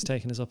come on and he's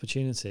taken his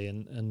opportunity,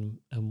 and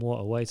what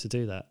a way to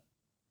do that.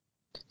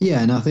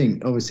 Yeah, and I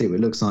think obviously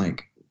it looks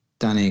like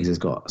Danny Ings has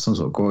got some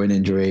sort of groin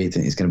injury. I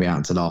think he's going to be out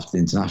until after the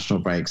international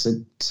break. So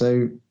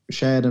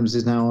Che Adams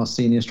is now our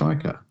senior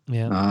striker.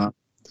 Yeah.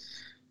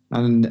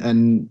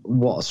 And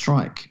what a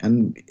strike.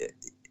 And,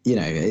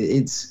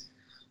 I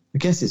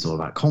guess it's all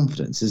about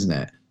confidence, isn't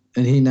it?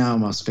 And he now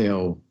must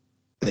feel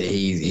that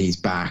he's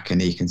back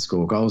and he can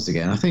score goals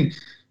again. I think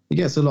he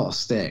gets a lot of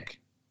stick.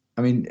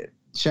 I mean,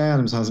 Che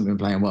Adams hasn't been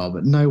playing well,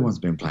 but no one's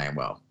been playing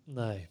well.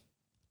 No.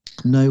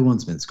 No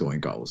one's been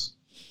scoring goals.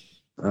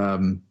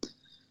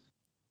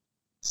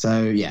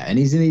 So, yeah, and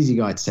he's an easy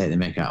guy to take the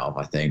mick out of,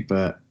 I think,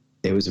 but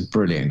it was a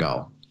brilliant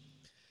goal.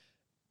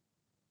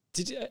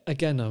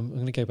 I'm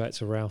going to go back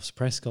to Ralph's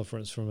press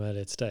conference from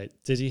earlier today.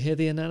 Did you hear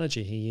the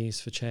analogy he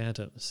used for Che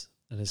Adams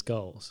and his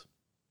goals?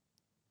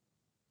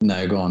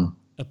 No, go on.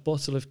 A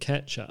bottle of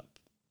ketchup.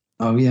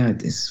 Oh, yeah,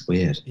 it's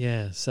weird.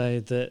 Yeah, so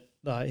that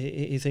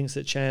he thinks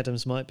that Che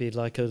Adams might be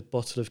like a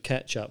bottle of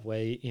ketchup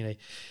where,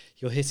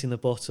 you're hitting the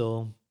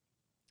bottle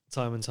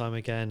time and time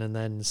again and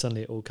then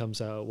suddenly it all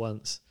comes out at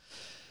once.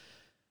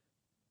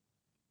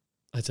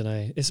 I don't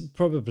know. It's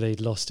probably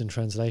lost in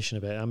translation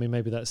a bit. I mean,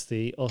 maybe that's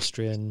the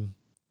Austrian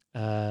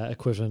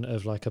equivalent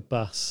of like a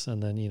bus,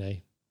 and then you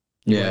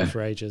wait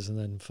for ages, and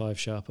then 5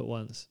 sharp at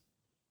once.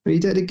 But he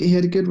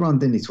had a good run,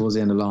 didn't he, towards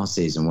the end of last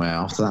season, where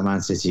after that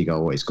Man City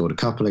goal, he scored a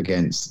couple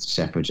against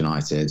Sheffield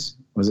United.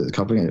 Was it a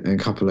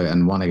couple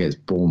and one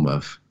against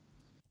Bournemouth?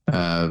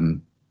 There's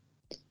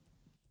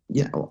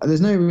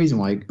no reason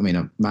why. I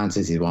mean, Man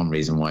City is one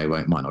reason why he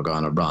might not go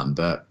on a run,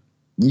 but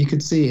you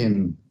could see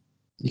him.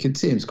 You could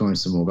see him scoring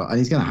some more goals, and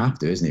he's going to have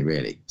to, isn't he?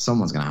 Really,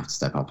 someone's going to have to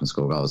step up and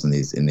score goals in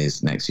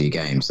these next few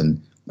games, and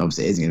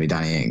obviously it isn't going to be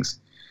Danny Ings.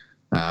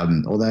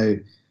 Although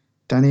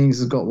Danny Ings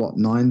has got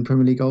 8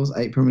 Premier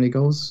League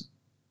goals.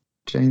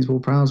 James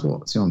Ward-Prowse,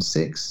 what's he on,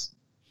 6,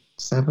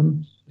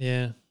 7?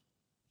 Yeah.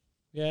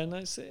 No,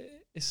 it's.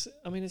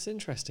 I mean, it's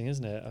interesting,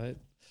 isn't it?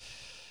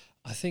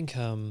 I think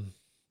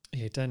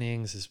Yeah, Danny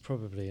Ings is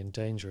probably in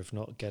danger of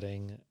not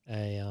getting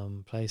a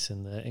place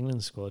in the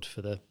England squad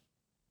for the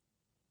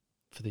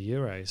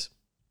Euros.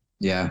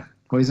 Yeah.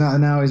 Well, he's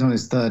on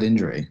his third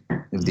injury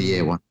of the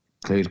year, one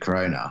include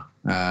Corona.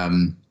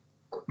 And,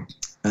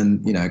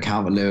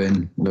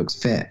 Calvert-Lewin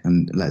looks fit.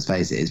 And let's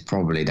face it, it's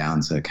probably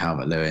down to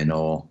Calvert-Lewin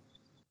or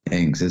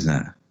Ings, isn't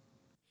it?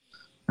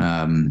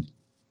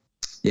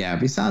 It'd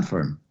be sad for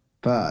him.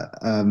 But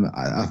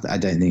I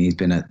don't think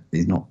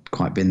he's not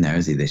quite been there,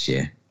 has he, this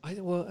year?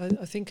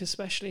 I think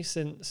especially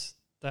since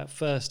that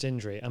first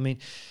injury. I mean,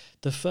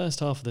 the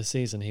first half of the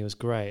season he was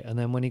great. And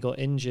then when he got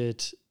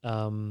injured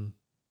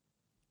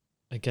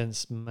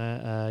against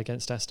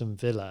Aston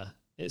Villa,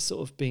 it's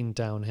sort of been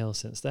downhill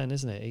since then,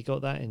 isn't it? He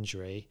got that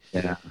injury,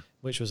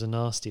 which was a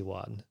nasty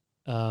one.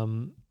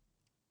 Then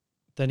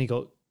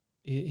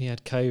he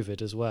had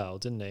COVID as well,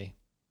 didn't he?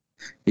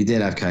 He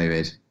did have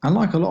COVID, and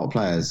like a lot of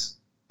players,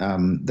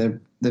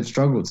 they've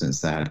struggled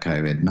since they had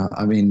COVID.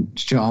 I mean,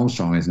 Stuart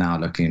Armstrong is now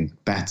looking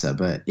better,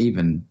 but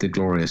even the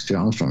glorious Stuart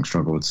Armstrong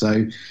struggled.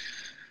 So,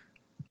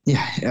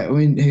 I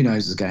mean, who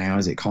knows what's going on?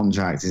 Is it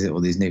contract? Is it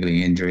all these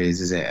niggling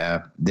injuries? Is it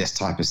this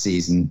type of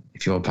season?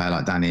 If you're a player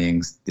like Danny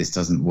Ings, this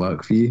doesn't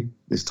work for you.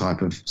 This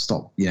type of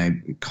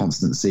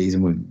constant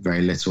season with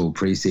very little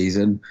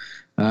pre-season.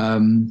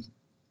 We'll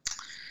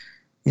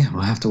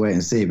have to wait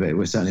and see, but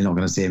we're certainly not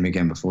going to see him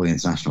again before the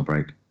international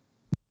break.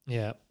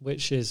 Yeah,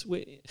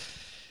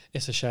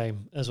 it's a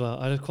shame as well.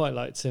 I'd have quite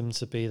liked him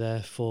to be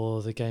there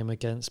for the game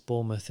against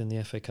Bournemouth in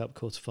the FA Cup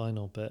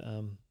quarter-final, but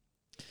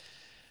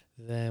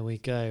there we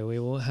go. We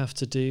will have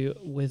to do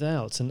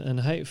without, and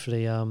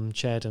hopefully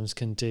Che Adams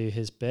can do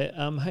his bit.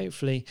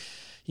 Hopefully,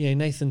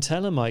 Nathan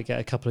Tella might get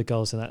a couple of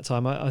goals in that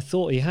time. I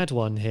thought he had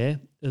one here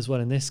as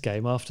well in this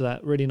game after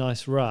that really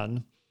nice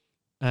run,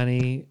 and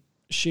he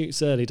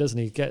shoots early, doesn't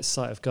he? Gets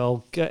sight of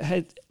goal,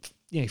 head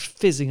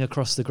fizzing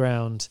across the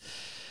ground,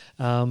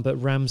 but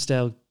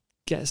Ramsdale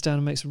gets down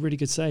and makes a really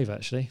good save,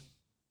 actually.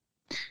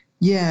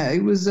 Yeah,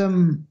 it was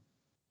again,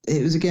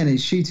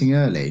 it's shooting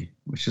early,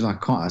 which is like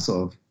quite a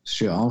sort of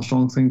Stuart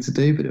Armstrong thing to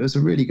do, but it was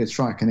a really good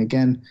strike. And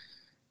again,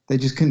 they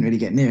just couldn't really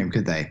get near him,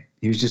 could they?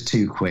 He was just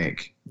too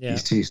quick. Yeah.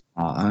 He's too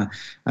smart.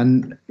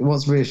 And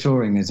what's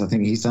reassuring is I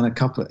think he's done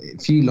a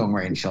few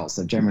long-range shots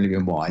that have generally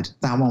been wide.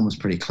 That one was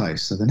pretty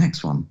close, so the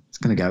next one is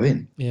going to go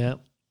in. Yeah.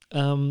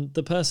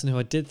 The person who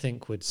I did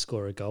think would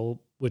score a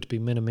goal would be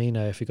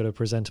Minamino if he got a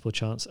presentable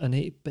chance. And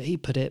he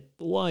put it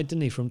wide,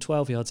 didn't he, from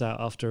 12 yards out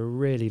after a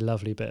really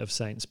lovely bit of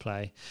Saints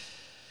play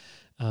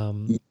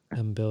and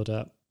build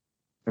up.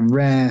 A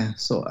rare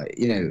sort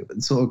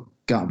of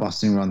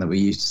gut-busting run that we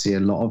used to see a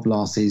lot of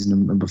last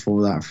season and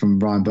before that from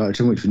Ryan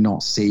Bertrand, which we've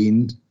not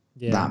seen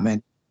that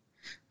many.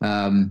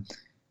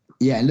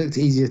 It looked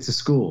easier to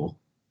score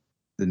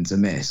than to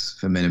miss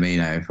for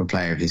Minamino, for a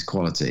player of his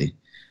quality.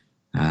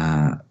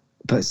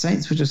 But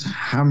Saints were just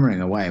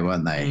hammering away,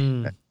 weren't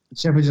they?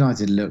 Sheffield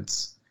United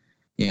looked,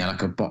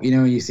 like a box.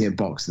 When you see a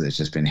boxer that's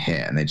just been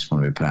hit and they just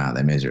want to be put out of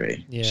their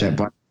misery. Yeah.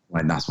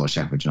 When that's what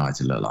Sheffield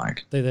United looked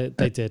like. They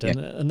did. Yeah.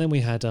 And then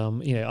we had,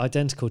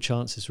 identical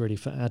chances really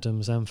for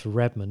Adams and for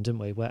Redmond, didn't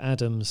we? Where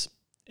Adams,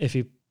 if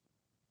he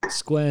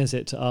squares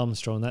it to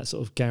Armstrong, that's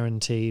sort of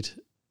guaranteed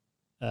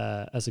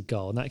as a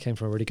goal. And that came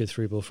from a really good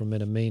through ball from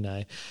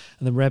Minamino.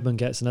 And then Redmond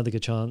gets another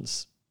good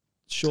chance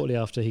shortly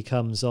after he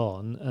comes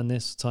on, and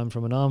this time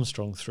from an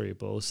Armstrong through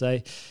ball. So,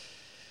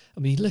 I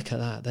mean, look at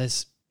that.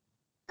 There's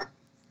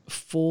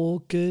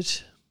 4 good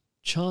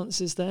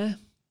chances there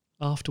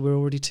after we're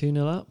already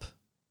 2-0 up.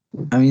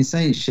 I mean,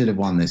 Saints should have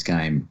won this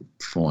game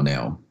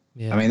 4-0.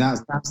 Yeah. I mean,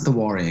 that's the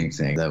worrying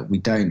thing, that we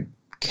don't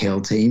kill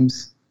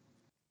teams.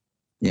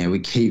 We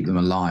keep them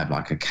alive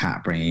like a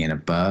cat bringing in a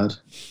bird.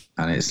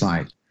 And it's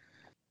like,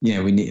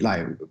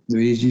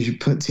 you should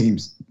put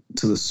teams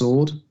to the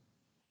sword.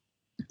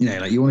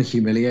 You want to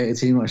humiliate a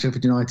team like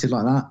Sheffield United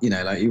like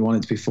that. You want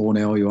it to be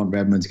 4-0. You want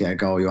Redmond to get a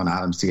goal. You want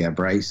Adams to get a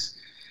brace.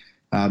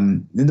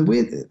 And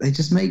they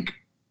just make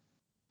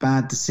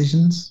bad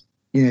decisions.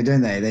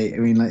 Don't they?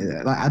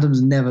 Like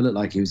Adams never looked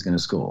like he was going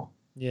to score.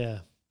 Yeah.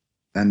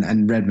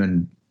 And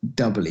Redmond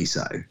doubly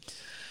so.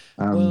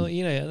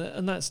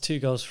 And that's 2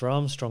 goals for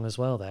Armstrong as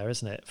well there,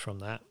 isn't it, from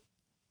that?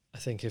 I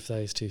think if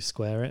those 2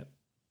 square it.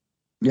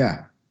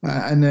 Yeah.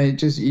 And they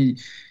just, you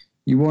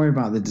worry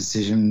about the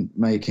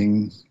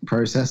decision-making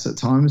process at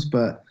times,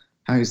 but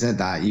having said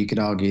that, you could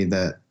argue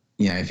that,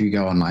 if you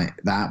go on like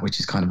that, which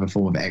is kind of a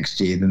form of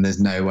XG, then there's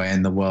no way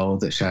in the world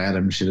that Che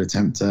Adams should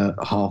attempt a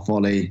half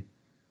volley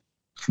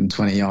from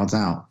 20 yards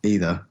out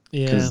either.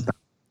 Yeah. Because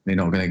they're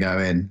not going to go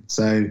in.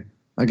 So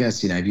I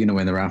guess, if you're going to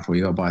win the raffle,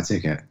 you got to buy a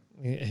ticket.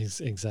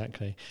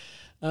 Exactly.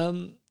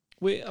 In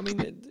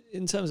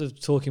terms of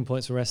talking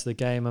points for the rest of the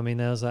game,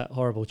 there was that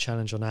horrible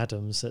challenge on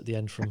Adams at the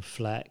end from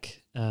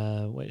Fleck,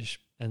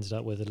 which ended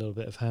up with a little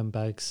bit of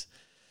handbags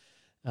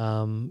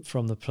from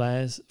the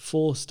players.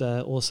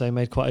 Forster also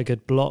made quite a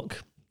good block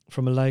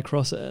from a low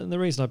cross. And the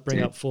reason I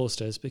bring up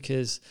Forster is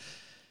because,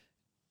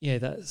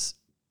 that's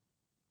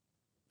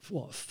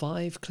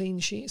 5 clean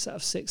sheets out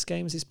of 6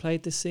 games he's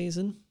played this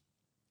season.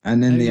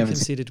 And then he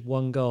conceded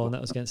 1 goal, and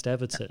that was against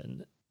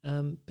Everton.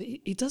 but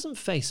he doesn't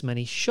face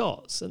many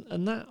shots.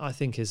 And that, I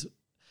think, is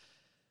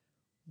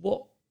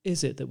what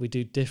is it that we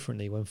do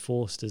differently when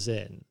Forster's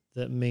in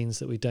that means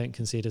that we don't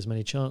concede as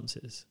many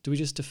chances? Do we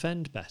just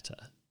defend better?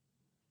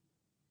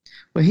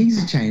 Well,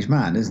 he's a changed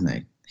man, isn't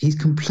he? He's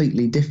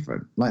completely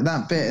different. Like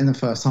that bit in the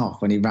first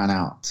half when he ran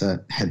out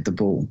to head the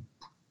ball.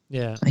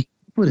 Yeah. He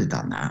would have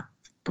done that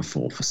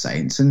before for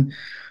Saints. And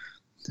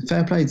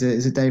fair play to,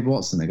 is it Dave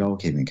Watson, the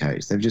goalkeeping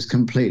coach? They've just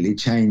completely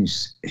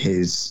changed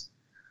his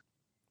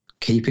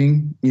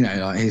keeping,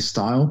 like his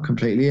style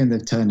completely, and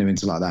they've turned him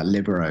into like that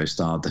libero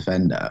style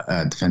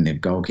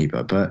defensive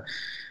goalkeeper. But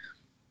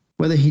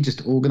whether he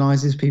just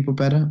organises people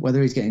better,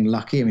 whether he's getting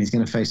lucky, I mean, he's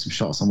going to face some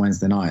shots on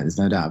Wednesday night. There's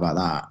no doubt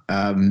about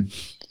that.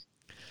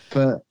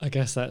 But I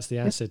guess that's the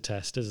acid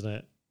test, isn't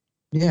it?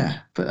 Yeah,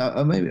 but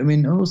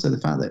also the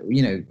fact that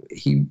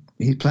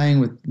he's playing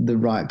with the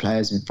right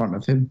players in front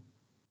of him.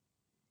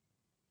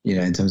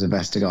 In terms of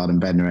Vestergaard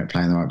and Bednarek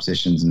playing the right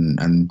positions,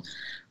 and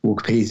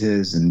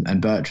Walker-Peters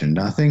and Bertrand.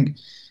 I think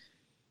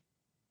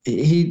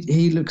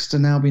he looks to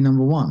now be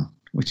number one,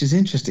 which is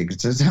interesting.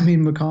 Does that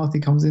mean McCarthy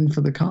comes in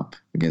for the cup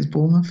against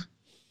Bournemouth?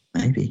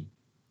 Maybe.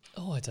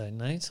 Oh, I don't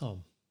know,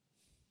 Tom.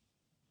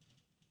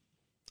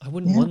 I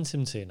wouldn't want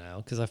him to now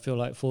because I feel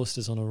like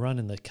Forster's on a run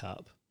in the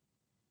cup.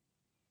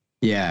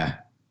 Yeah.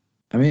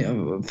 I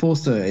mean,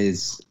 Forster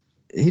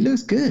he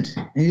looks good.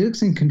 He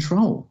looks in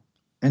control.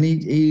 And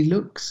he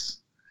looks,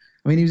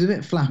 he was a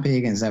bit flappy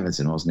against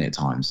Everton, wasn't he, at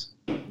times?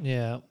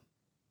 Yeah.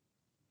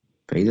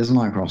 But he doesn't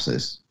like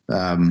crosses.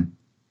 Yeah.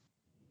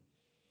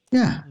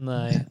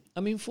 No. I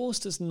mean,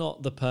 Forster's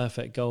not the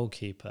perfect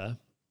goalkeeper,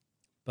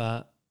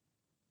 but,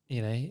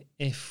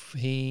 if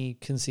he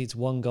concedes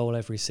 1 goal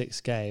every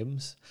 6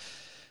 games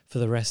for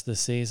the rest of the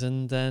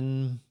season,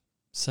 then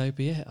so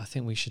be it. I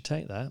think we should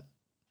take that.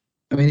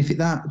 I mean, if he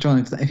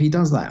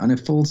does that on a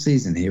full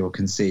season, he will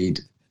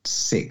concede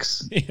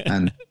 6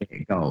 and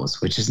 8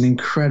 goals, which is an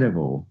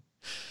incredible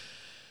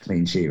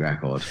clean sheet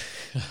record.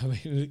 I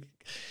mean,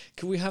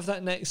 can we have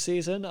that next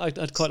season?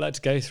 I'd quite like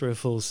to go through a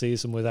full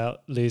season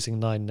without losing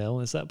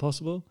 9-0. Is that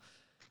possible?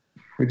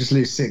 We just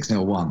lose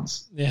 6-0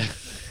 once. Yeah.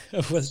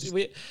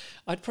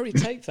 I'd probably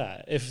take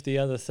that if the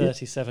other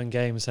 37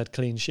 games had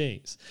clean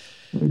sheets.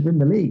 We'd win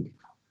the league.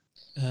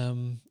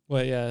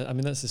 Well, yeah, I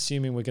mean, that's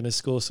assuming we're going to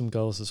score some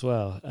goals as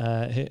well.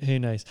 Who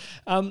knows?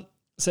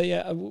 So,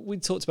 yeah, we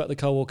talked about the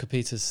Kyle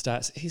Walker-Peters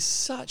stats. He's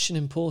such an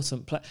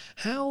important player.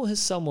 How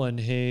has someone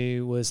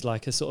who was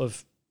like a sort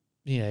of,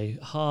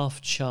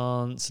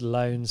 half-chance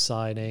loan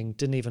signing,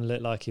 didn't even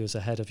look like he was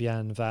ahead of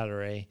Jan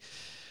Valery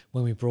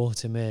when we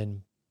brought him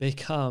in,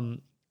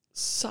 become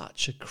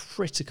such a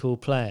critical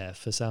player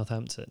for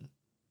Southampton?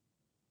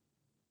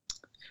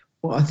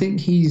 Well, I think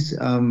he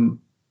seems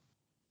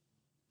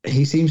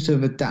to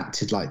have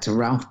adapted to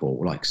Ralph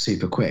Ball,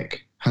 super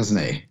quick,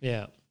 hasn't he?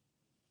 Yeah.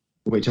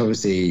 Which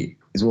obviously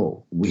is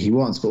what he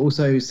wants. But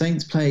also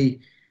Saints play,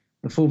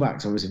 the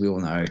fullbacks, obviously we all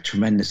know, are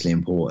tremendously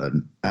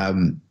important.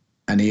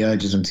 And he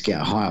urges them to get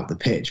high up the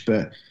pitch.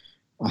 But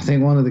I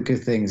think one of the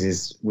good things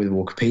is with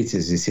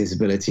Walker-Peters is his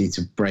ability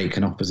to break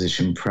an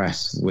opposition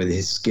press with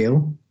his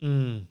skill.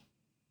 Mm.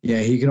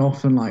 Yeah, he can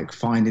often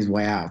find his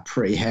way out of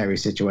pretty hairy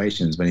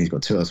situations when he's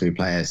got 2 or 3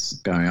 players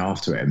going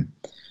after him.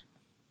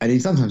 And he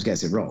sometimes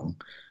gets it wrong.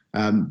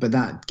 But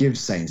that gives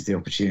Saints the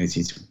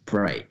opportunity to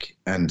break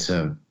and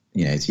to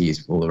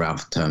use all the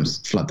Ralph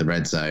terms, flood the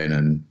red zone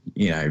and,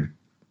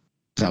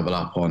 double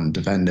up on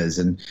defenders.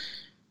 And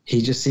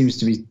he just seems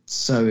to be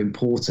so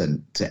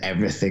important to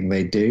everything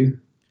they do.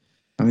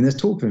 I mean, there's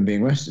talk of him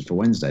being rested for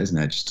Wednesday, isn't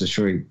there? Just to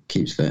ensure he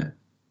keeps fit.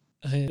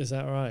 Is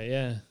that right?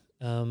 Yeah.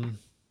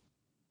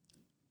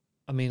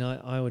 I mean,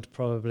 I would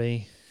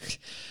probably...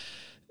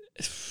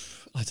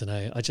 I don't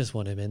know. I just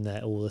want him in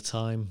there all the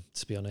time,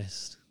 to be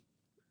honest.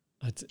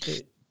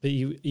 But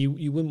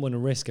you wouldn't want to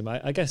risk him.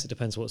 I guess it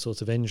depends what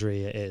sort of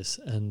injury it is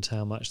and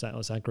how much that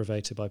was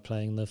aggravated by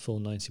playing the full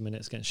 90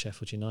 minutes against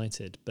Sheffield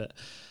United. But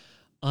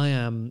I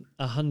am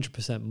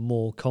 100%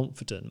 more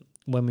confident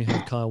when we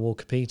have Kyle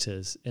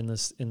Walker-Peters in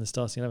the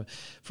starting 11.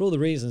 For all the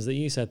reasons that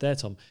you said there,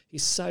 Tom,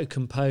 he's so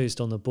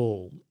composed on the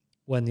ball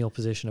when the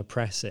opposition are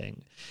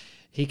pressing.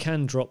 He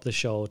can drop the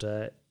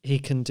shoulder. He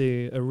can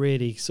do a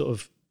really sort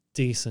of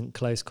decent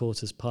close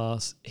quarters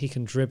pass. He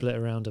can dribble it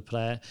around a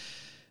player.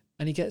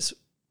 And he gets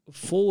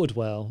forward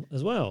well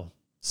as well.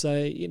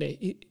 So,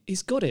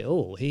 he's got it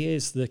all. He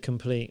is the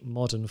complete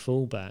modern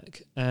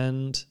fullback.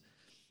 And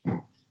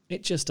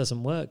it just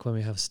doesn't work when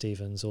we have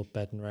Stevens or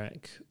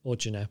Bednarek or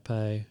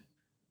Djenepo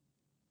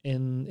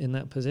in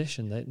that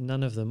position.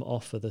 None of them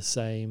offer the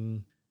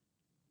same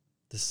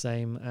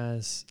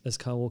as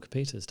Kyle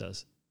Walker-Peters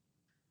does.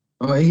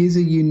 Well, he's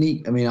a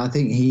unique... I mean, I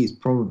think he's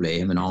probably,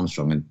 him and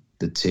Armstrong, and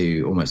the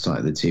two, almost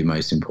like the two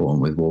most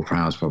important, with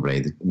Ward-Prowse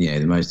probably,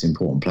 the most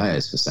important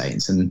players for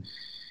Saints. And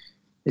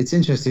it's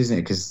interesting, isn't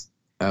it? Because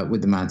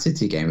with the Man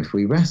City game, if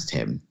we rest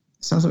him,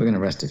 it sounds like we're going to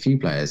rest a few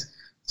players.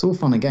 It's all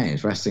fun and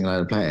games, resting a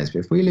load of players. But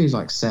if we lose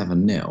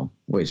 7-0,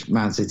 which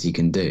Man City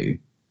can do,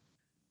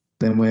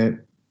 then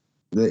we're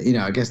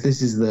I guess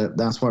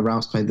that's why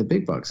Ralph's played the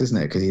big bucks, isn't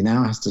it? Because he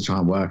now has to try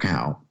and work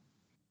out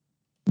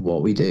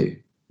what we do.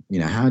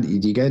 How do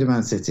you go to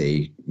Man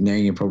City?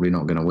 You're probably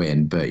not going to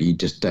win, but you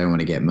just don't want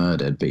to get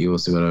murdered. But you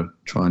also got to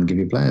try and give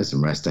your players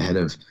some rest ahead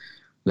of,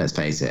 let's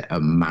face it, a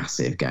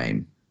massive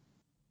game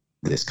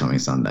this coming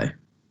Sunday.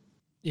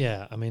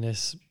 Yeah, I mean,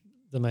 it's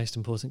the most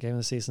important game of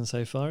the season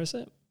so far, is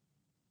it?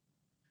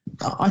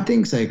 I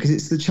think so, because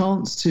it's the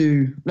chance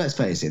to, let's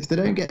face it, if they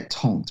don't get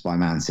tonked by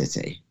Man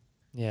City,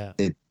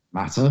 it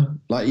matter.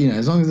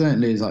 As long as they don't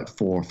lose 4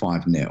 or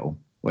 5-0,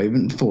 or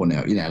even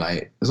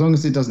 4-0, as long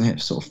as it doesn't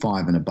hit sort of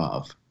 5 and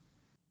above,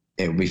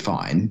 it'll be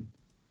fine.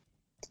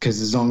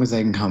 Because as long as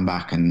they can come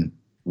back and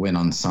win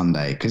on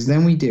Sunday, because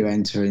then we do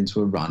enter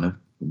into a run of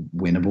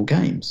winnable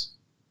games.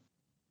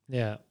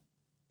 Yeah.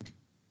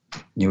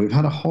 We've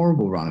had a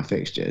horrible run of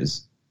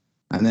fixtures.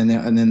 And then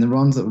the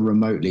runs that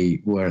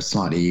remotely were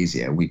slightly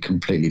easier, we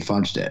completely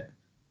fudged it.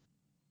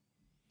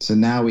 So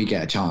now we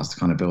get a chance to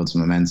kind of build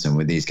some momentum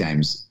with these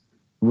games.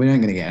 We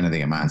aren't going to get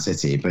anything at Man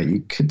City, but you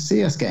could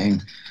see us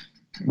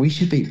we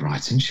should beat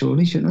Brighton,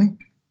 surely, shouldn't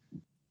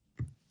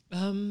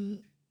we?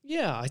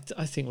 Yeah,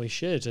 I think we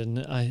should. And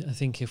I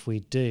think if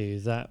we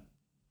do, that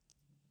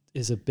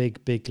is a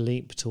big, big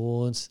leap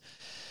towards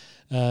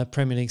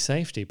Premier League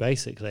safety,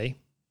 basically.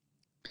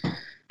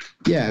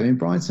 Yeah, I mean,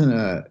 Brighton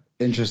are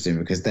interesting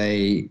because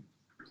they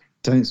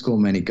don't score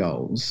many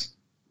goals,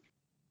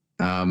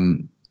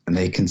 and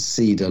they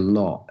concede a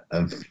lot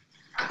of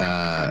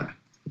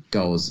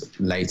goals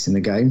late in the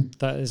game.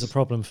 That is a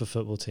problem for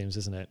football teams,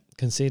 isn't it?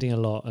 Conceding a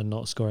lot and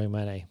not scoring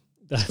many.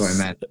 That's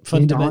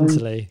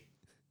fundamentally.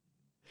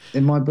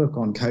 In my book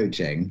on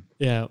coaching,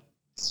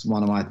 it's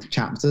one of my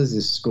chapters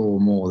is score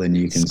more than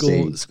you can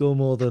see. Score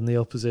more than the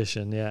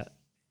opposition, yeah.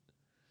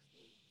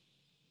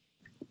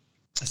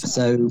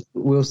 So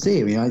we'll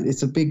see. I mean,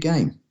 it's a big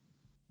game.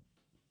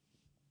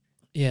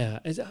 Yeah,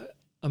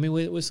 I mean,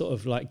 we're sort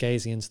of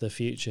gazing into the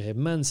future here.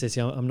 Man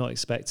City, I'm not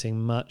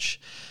expecting much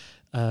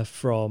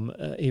from,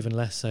 even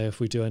less so if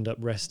we do end up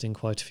resting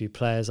quite a few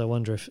players. I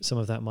wonder if some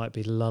of that might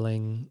be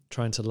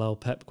trying to lull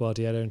Pep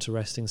Guardiola into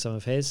resting some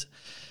of his.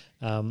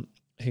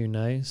 Who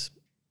knows?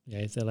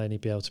 They'll only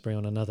be able to bring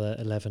on another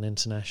 11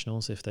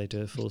 internationals if they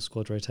do a full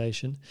squad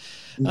rotation.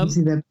 Did you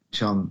see their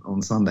bench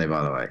on Sunday,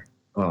 by the way?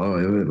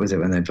 Or was it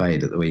when they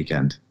played at the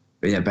weekend?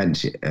 But yeah,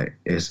 bench, it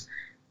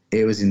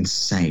was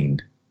insane.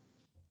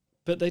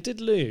 But they did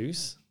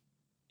lose.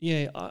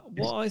 Yeah,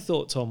 what I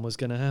thought, Tom, was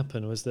going to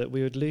happen was that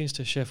we would lose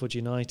to Sheffield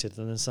United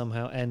and then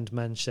somehow end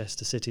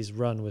Manchester City's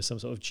run with some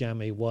sort of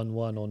jammy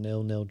 1-1 or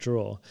 0-0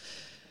 draw.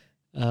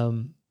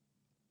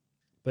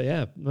 But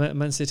yeah,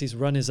 Man City's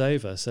run is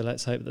over, so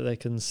let's hope that they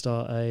can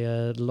start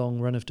a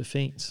long run of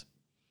defeats.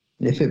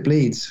 If it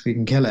bleeds, we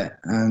can kill it.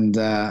 And,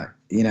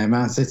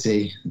 Man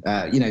City,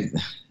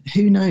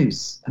 who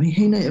knows? I mean,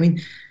 who knows? I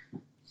mean,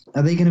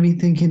 are they going to be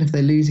thinking if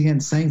they lose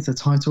against Saints, the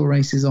title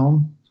race is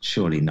on?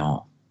 Surely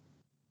not.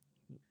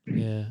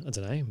 Yeah, I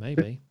don't know,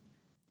 maybe.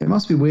 It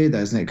must be weird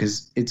though, isn't it?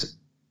 Because it's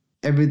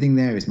everything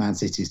there is Man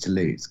City's to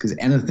lose, because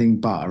anything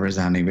but a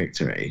resounding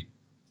victory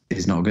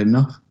is not good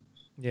enough.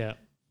 Yeah.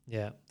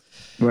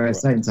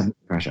 Whereas Saints have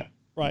pressure.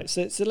 Right,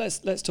 so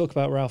let's talk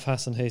about Ralph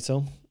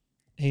Hasenhüttl.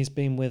 He's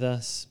been with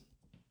us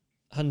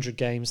 100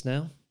 games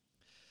now.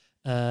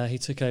 He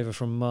took over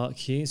from Mark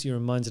Hughes. You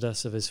reminded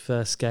us of his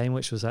first game,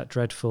 which was that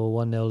dreadful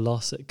 1-0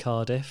 loss at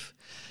Cardiff,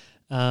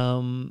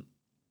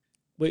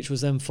 which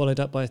was then followed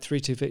up by a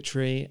 3-2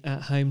 victory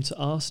at home to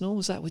Arsenal.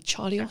 Was that with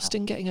Charlie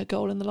Austin getting a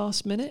goal in the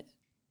last minute?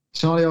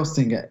 Charlie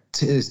Austin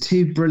there's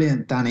 2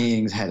 brilliant Danny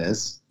Ings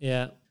headers.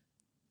 Yeah.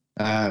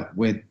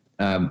 With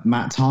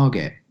Matt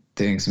Targett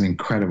doing some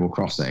incredible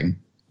crossing.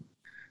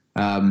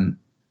 And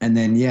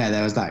then,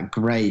 there was that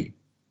great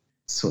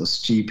sort of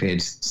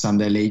stupid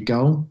Sunday League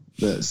goal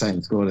that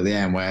Saints scored at the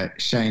end where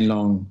Shane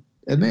Long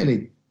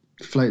admittedly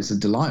floats a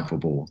delightful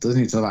ball, doesn't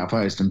he, to the back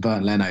post, and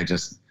Bernd Leno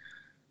just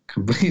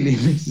completely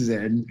misses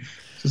it and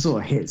just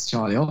sort of hits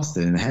Charlie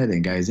Austin in the head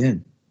and goes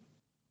in.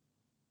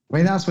 I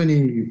mean, that's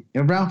when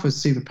Ralph was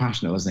super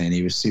passionate, wasn't he? And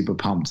he was super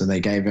pumped and they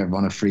gave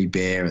everyone a free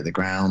beer at the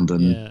ground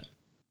and,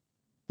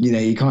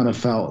 you kind of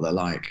felt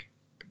that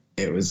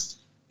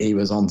he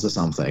was onto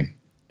something.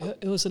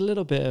 It was a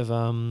little bit of,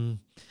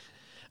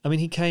 I mean,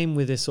 he came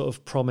with this sort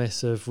of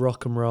promise of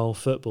rock and roll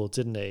football,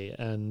 didn't he?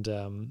 And,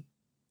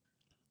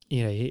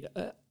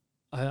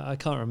 I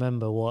can't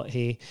remember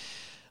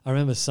I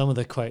remember some of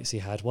the quotes he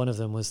had. One of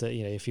them was that,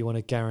 if you want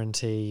to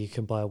guarantee you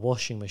can buy a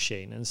washing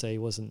machine, and so he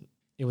wasn't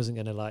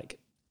going to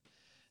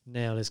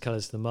nail his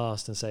colours to the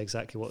mast and say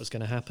exactly what was going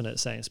to happen at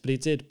Saints, but he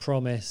did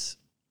promise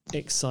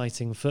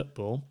exciting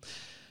football.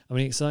 I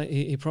mean,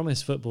 he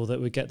promised football that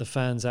would get the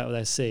fans out of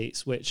their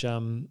seats, which,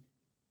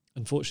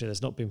 unfortunately,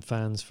 there's not been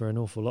fans for an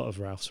awful lot of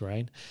Ralph's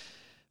reign.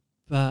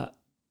 But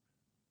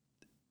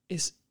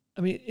it's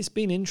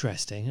been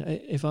interesting.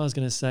 If I was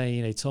going to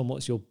say, Tom,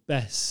 what's your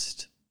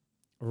best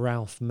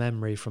Ralph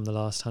memory from the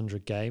last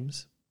 100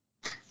 games?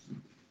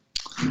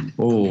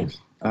 Oh,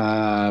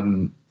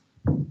 can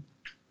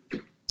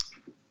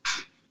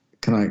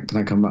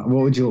I come back?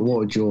 What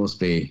would yours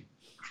be?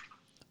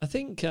 I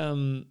think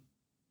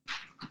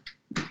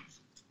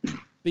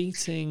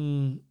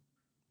beating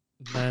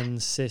Man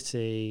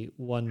City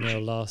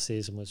 1-0 last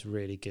season was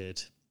really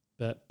good,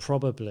 but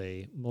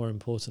probably more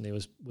importantly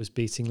was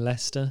beating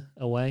Leicester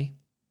away.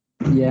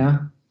 Yeah,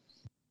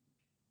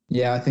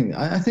 I think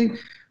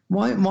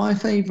my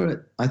favourite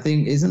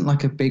isn't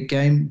like a big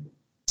game.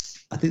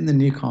 I think the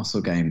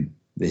Newcastle game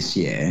this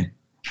year,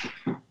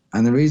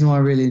 and the reason why I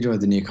really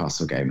enjoyed the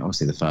Newcastle game,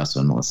 obviously the first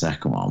one, not the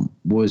second one,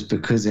 was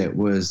because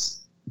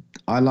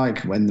I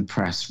like when the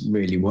press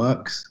really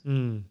works.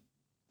 Mm.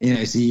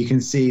 So you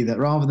can see that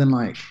rather than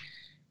like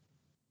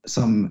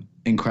some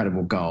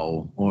incredible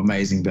goal or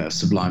amazing bit of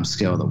sublime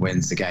skill that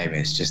wins the game,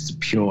 it's just the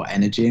pure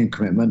energy and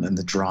commitment and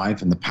the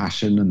drive and the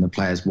passion and the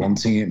players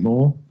wanting it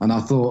more. And I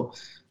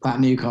thought that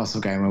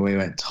Newcastle game where we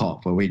went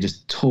top, where we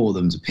just tore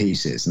them to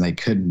pieces and they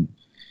couldn't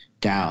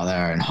get out of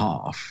there in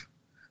half.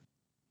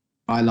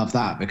 I love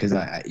that because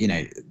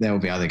there will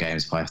be other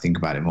games if I think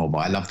about it more, but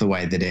I love the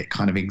way that it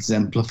kind of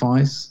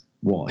exemplifies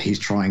what he's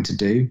trying to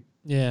do.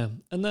 Yeah,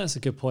 and that's a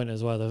good point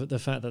as well. The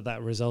fact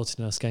that resulted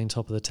in us getting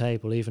top of the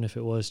table, even if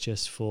it was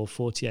just for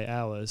 48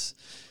 hours,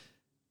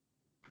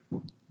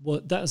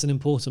 that was an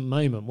important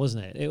moment,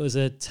 wasn't it? It was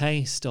a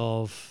taste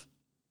of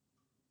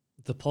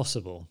the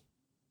possible.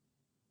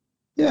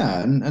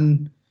 Yeah,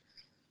 and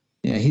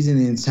he's in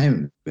the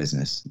entertainment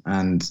business,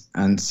 and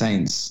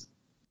Saints,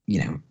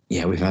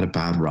 we've had a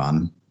bad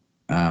run,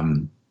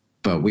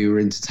 but we were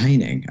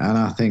entertaining, and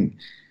I think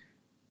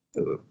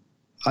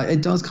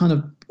it does kind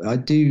of, I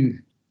do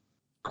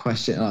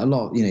question a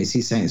lot. You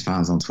see Saints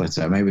fans on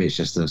Twitter. Maybe it's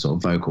just a sort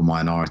of vocal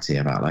minority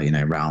about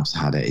Ralph's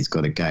had it, he's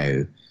got to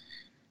go.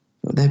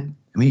 But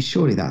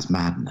surely that's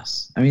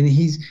madness. I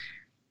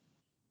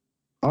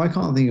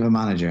can't think of a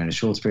manager in a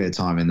short period of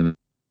time in the,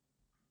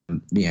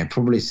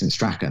 probably since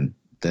Strachan,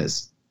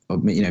 that's,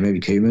 maybe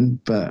Koeman,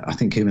 but I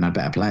think Koeman had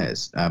better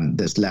players.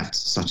 That's left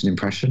such an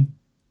impression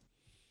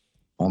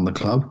on the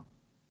club.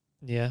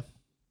 Yeah.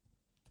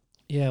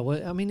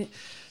 Well,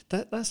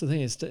 that's the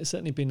thing. It's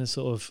certainly been a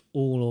sort of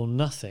all or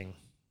nothing,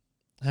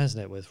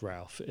 hasn't it, with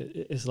Ralph?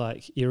 It's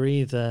like you're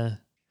either,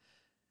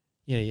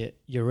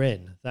 you're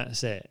in.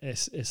 That's it.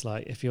 It's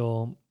like if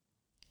you're,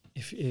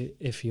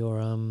 he's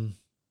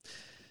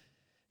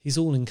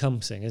all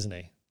encompassing, isn't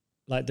he?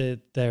 Like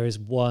there is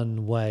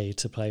one way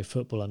to play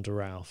football under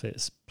Ralph.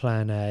 It's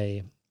plan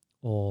A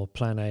or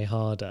plan A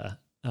harder,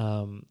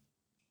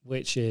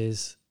 which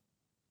is,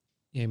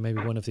 maybe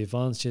one of the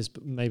advantages,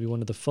 but maybe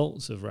one of the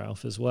faults of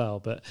Ralph as well.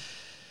 But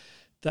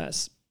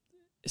if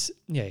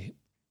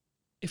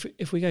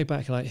we go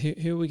back, like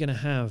who are we going to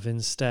have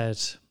instead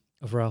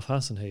of Ralph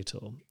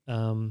Hasenhüttl?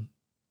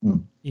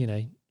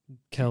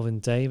 Kelvin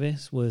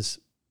Davis was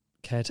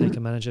caretaker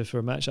manager for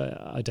a match.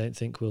 I don't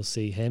think we'll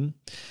see him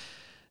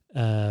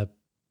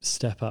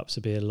step up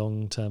to be a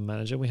long-term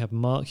manager. We have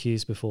Mark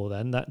Hughes before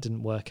then. That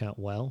didn't work out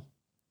well.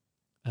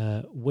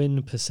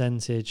 Win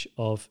percentage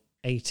of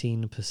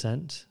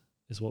 18%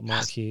 is what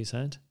Mark Hughes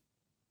had.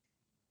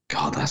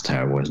 God, that's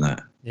terrible, isn't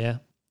it? Yeah.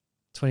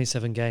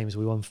 27 games,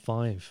 we won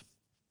 5.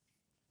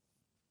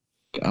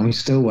 And we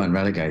still weren't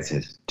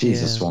relegated.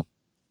 Jesus, yeah.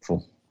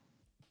 Wonderful.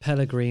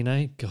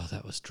 Pellegrino, God,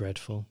 that was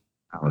dreadful.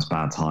 That was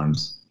bad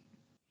times.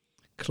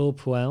 Claude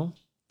Puel,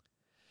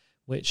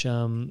 which,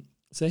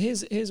 so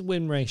his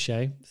win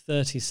ratio,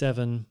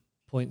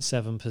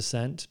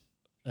 37.7%.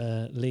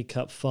 League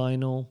Cup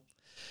final.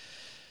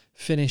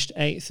 Finished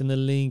 8th in the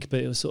league,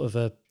 but it was sort of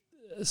a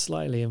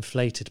slightly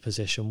inflated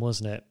position,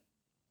 wasn't it?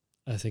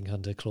 I think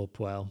under Claude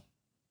Puel.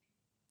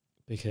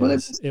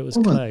 Because it was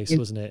close,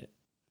 wasn't it?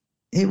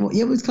 It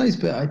was close,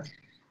 but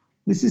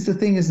this is the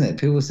thing, isn't it?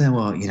 People say,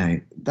 well,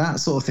 that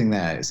sort of thing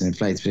there, it's an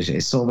inflated position.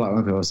 It's sort of like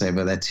when people say,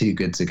 but they're too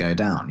good to go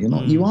down. You're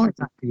not. You are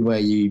exactly where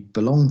you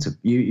belong to.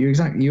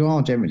 You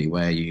are generally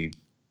where you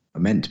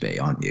are meant to be,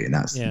 aren't you? And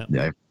that's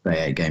the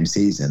 8-game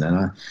season.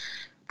 And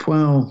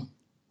Puel,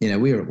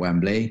 we were at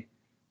Wembley.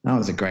 That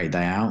was a great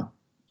day out.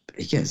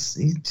 He just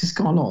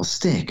got a lot of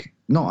stick.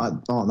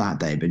 Not that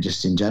day, but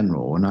just in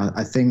general. And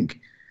I think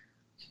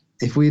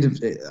if we'd have,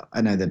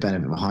 I know the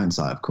benefit of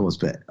hindsight, of course,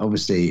 but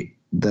obviously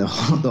the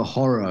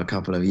horror a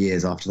couple of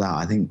years after that,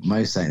 I think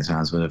most Saints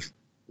fans would have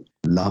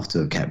loved to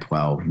have kept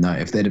Puel. No,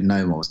 if they'd have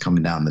known what was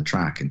coming down the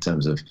track in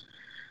terms of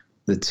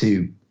the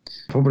two,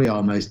 probably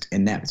our most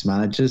inept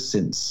managers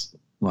since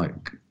what's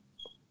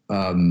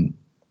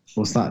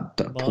that?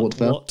 Port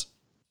Veld?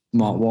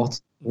 Mark Watt.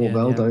 Port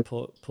Veld.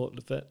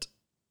 Port Veld.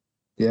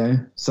 Yeah.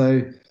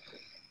 So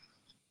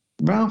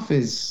Ralph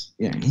is,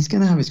 he's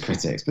going to have his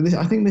critics, but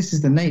I think this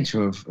is the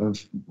nature of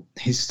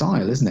his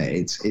style, isn't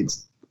it?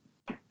 It's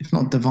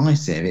not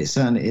divisive. It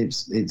certainly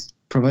it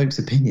provokes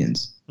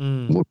opinions.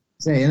 What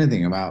say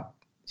anything about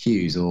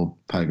Hughes or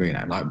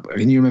Pellegrino? Like,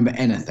 can you remember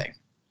anything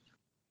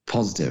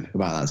positive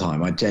about that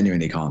time? I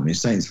genuinely can't.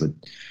 Saints would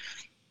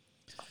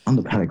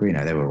under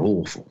Pellegrino, they were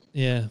awful.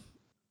 Yeah.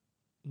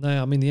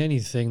 No, the only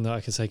thing that I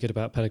could say good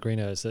about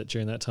Pellegrino is that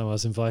during that time I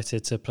was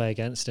invited to play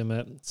against him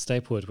at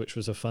Staplewood, which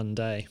was a fun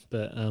day.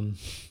 But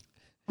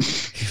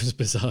He was a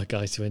bizarre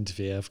guy to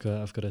interview. I've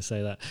got to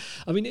say that.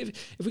 I mean,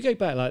 if we go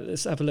back, like,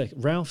 let's have a look.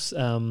 Ralph's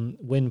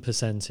win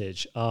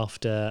percentage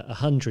after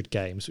 100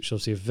 games, which is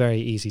obviously a very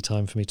easy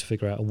time for me to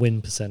figure out a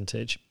win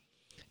percentage,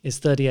 is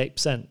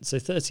 38%. So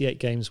 38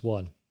 games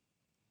won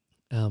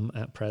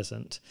at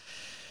present.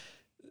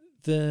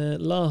 The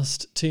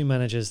last two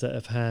managers that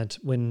have had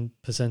win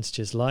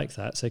percentages like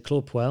that, so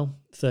Claude Puel,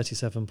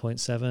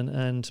 37.7,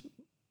 and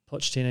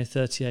Pochettino,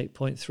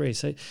 38.3.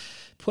 So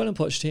Puel and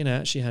Pochettino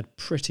actually had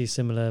pretty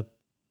similar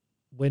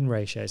win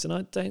ratios. And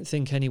I don't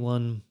think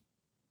anyone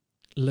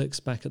looks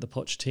back at the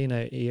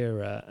Pochettino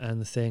era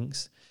and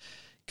thinks,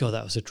 God,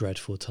 that was a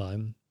dreadful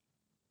time.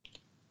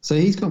 So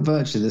he's got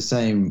virtually the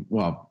same,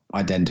 well,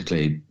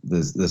 identically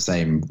the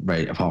same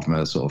rate, apart from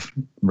a sort of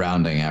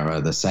rounding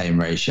error, the same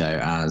ratio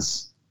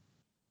as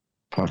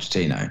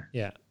Pochettino.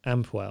 Yeah,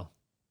 and Puel.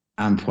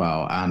 And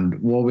Puel. And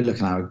what are we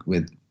looking at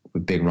with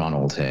Big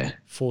Ronald here?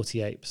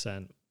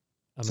 48%.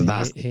 I mean,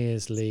 he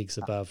is leagues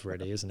above,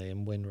 really, isn't he,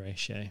 in win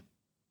ratio?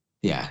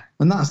 Yeah,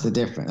 and that's the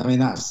difference. I mean,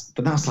 that's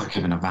like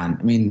having a Van.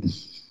 I mean,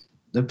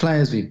 the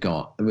players we've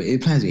got, the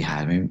players we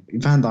had. I mean,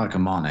 Van Dijk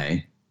and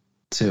Mane,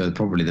 two of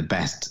probably the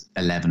best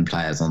 11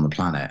 players on the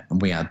planet,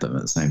 and we had them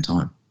at the same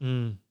time.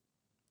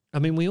 I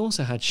mean, we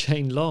also had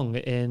Shane Long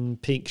in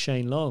peak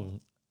Shane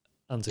Long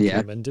under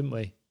Koeman, didn't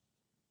we?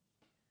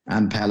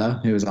 And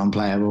Pella, who was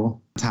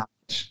unplayable.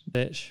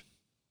 Bitch.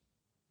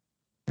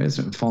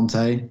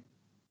 Fonte.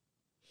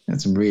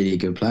 Had some really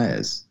good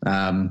players.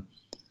 I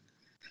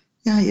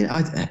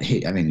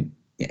mean,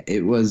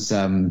 it was.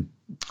 I'm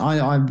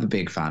a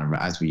big fan of,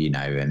 as you know,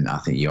 and I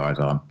think you are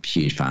a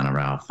huge fan of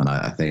Ralph. And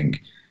I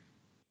think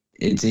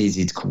it's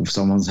easy to call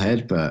someone's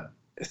head, but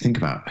think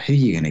about who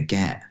you're going to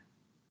get.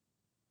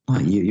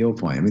 Like your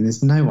point. I mean,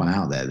 there's no one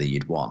out there that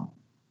you'd want.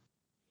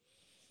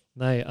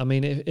 No, I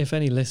mean, if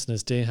any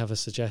listeners do have a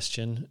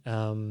suggestion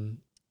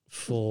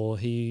for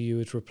who you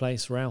would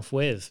replace Ralph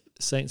with,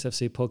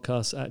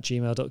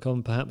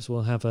 saintsfcpodcast@gmail.com, perhaps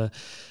we'll have a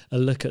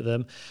look at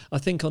them. I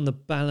think on the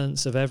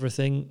balance of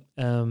everything,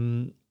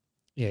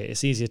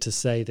 it's easier to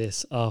say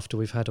this after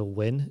we've had a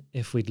win.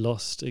 If we'd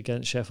lost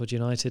against Sheffield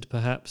United,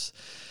 perhaps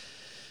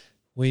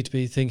we'd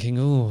be thinking,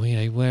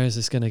 where is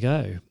this going to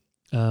go?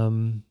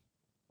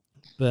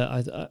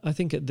 But I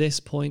think at this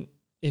point,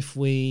 if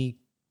we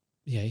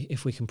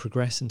can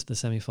progress into the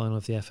semi-final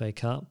of the FA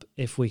Cup,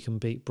 if we can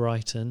beat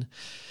Brighton,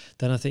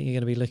 then I think you're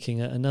going to be looking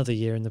at another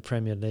year in the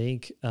Premier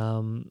League,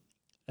 a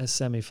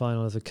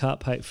semi-final of the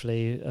Cup,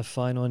 hopefully a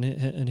final,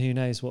 and who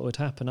knows what would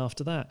happen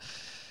after that.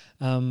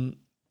 I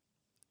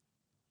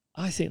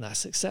think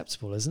that's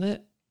acceptable, isn't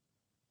it,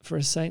 for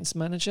a Saints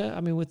manager?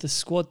 I mean, with the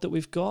squad that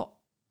we've got?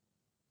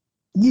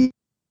 Yeah,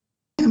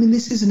 I mean,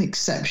 this is an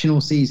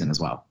exceptional season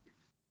as well.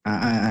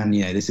 And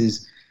this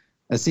is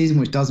a season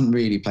which doesn't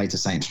really play to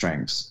Saints'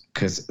 strengths,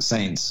 because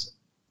Saints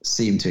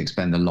seem to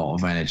expend a lot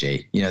of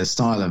energy. The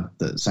style of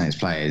that Saints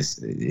play is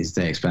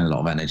they expend a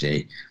lot of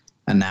energy,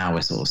 and now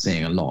we're sort of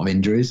seeing a lot of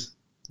injuries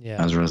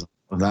as a result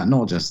of that.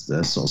 Not just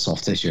the sort of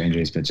soft tissue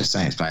injuries, but just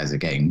Saints players are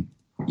getting,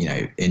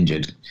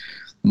 injured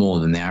more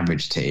than the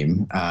average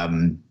team.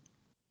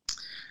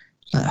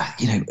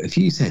 If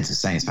you said to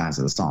Saints fans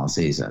at the start of the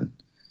season,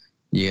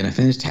 you're going to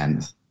finish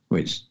 10th,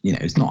 which,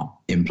 is not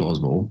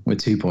implausible. We're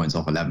 2 points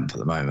off 11th at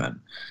the moment.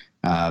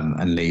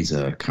 And Leeds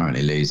are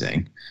currently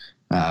losing.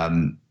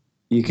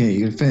 You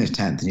can finish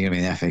 10th and you're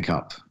going to be in the FA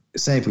Cup.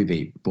 Say if we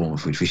beat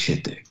Bournemouth, which we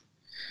should do,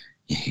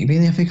 you'll be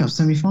in the FA Cup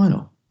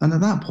semi-final. And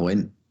at that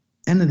point,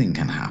 anything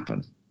can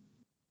happen.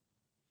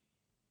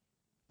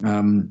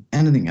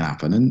 Anything can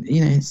happen.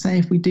 And, say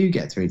if we do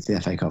get through to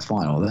the FA Cup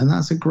final, then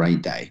that's a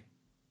great day.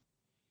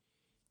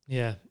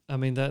 Yeah, I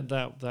mean,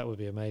 that would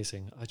be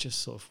amazing. I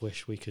just sort of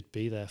wish we could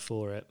be there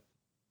for it.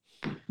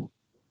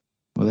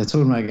 Well, they're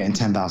talking about getting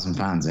 10,000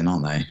 fans in,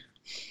 aren't they?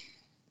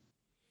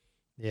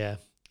 Yeah.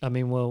 I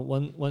mean, well,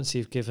 once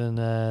you've given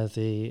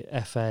the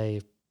FA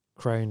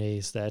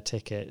cronies their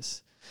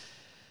tickets,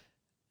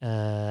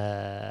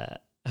 how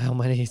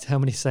many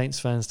Saints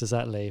fans does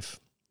that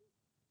leave?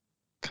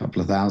 A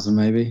couple of thousand,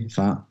 maybe, if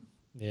that.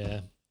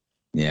 Yeah.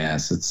 Yeah,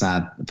 so it's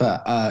sad.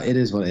 But it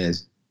is what it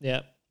is.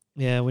 Yeah.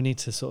 Yeah, we need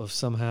to sort of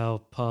somehow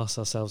pass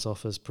ourselves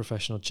off as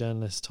professional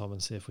journalists, Tom,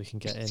 and see if we can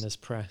get in as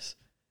press.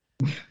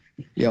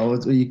 Yeah,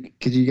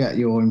 could you get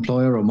your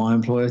employer or my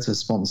employer to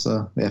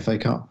sponsor the FA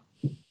Cup?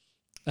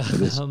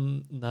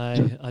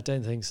 No, I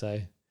don't think so.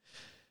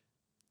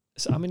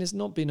 So, I mean, it's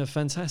not been a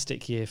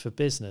fantastic year for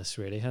business,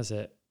 really, has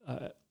it?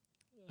 I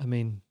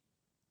mean...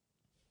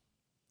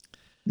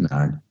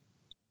 No,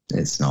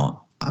 it's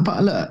not.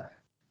 But look,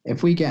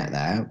 if we get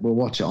there, we'll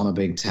watch it on a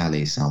big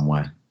telly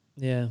somewhere.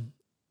 Yeah.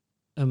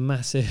 A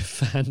massive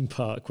fan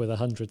park with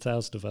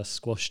 100,000 of us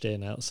squashed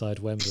in outside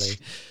Wembley.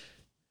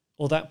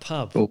 Or that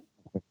pub. Oh.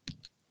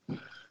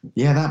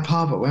 Yeah, that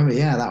pub at Wembley.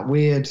 Yeah, that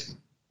weird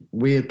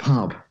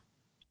pub.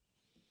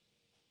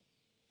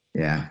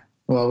 Yeah.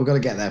 Well, we've got to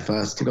get there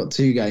first. We've got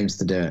 2 games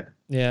to do it.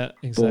 Yeah,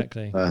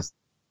 exactly. First.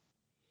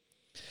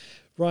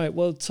 Right,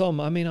 well, Tom,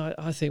 I mean,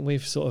 I think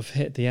we've sort of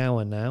hit the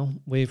hour now.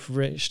 We've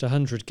reached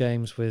 100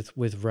 games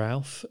with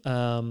Ralph.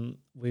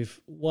 We've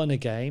won a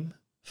game,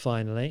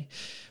 finally.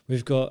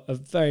 We've got a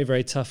very,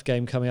 very tough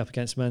game coming up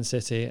against Man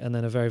City, and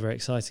then a very, very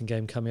exciting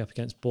game coming up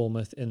against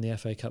Bournemouth in the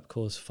FA Cup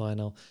quarter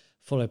final,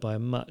 followed by a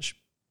much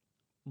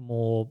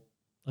more,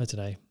 I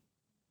don't know,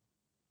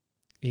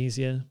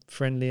 easier,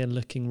 friendlier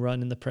looking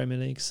run in the Premier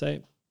League. So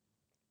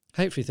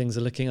hopefully things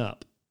are looking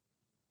up.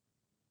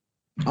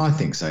 I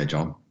think so,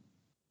 John.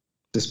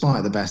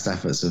 Despite the best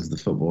efforts of the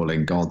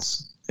footballing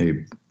gods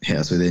who hit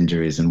us with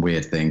injuries and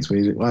weird things,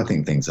 I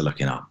think things are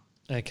looking up.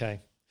 Okay.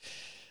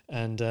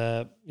 And,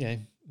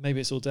 maybe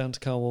it's all down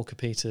to Kyle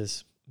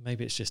Walker-Peters.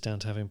 Maybe it's just down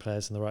to having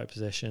players in the right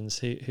positions.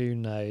 Who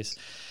knows?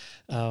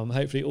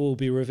 Hopefully all will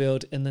be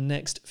revealed in the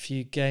next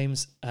few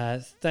games.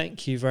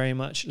 Thank you very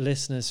much,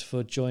 listeners,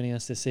 for joining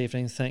us this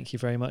evening. Thank you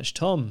very much,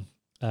 Tom,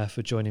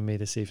 for joining me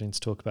this evening to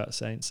talk about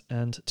Saints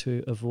and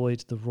to avoid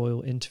the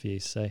royal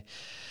interviews. So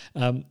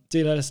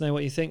do let us know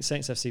what you think.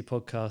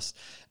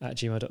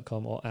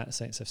 saintsfcpodcast@gmail.com or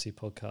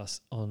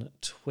 @saintsfcpodcast on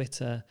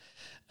Twitter.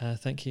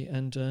 Thank you,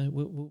 and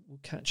we'll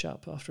catch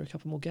up after a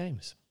couple more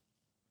games.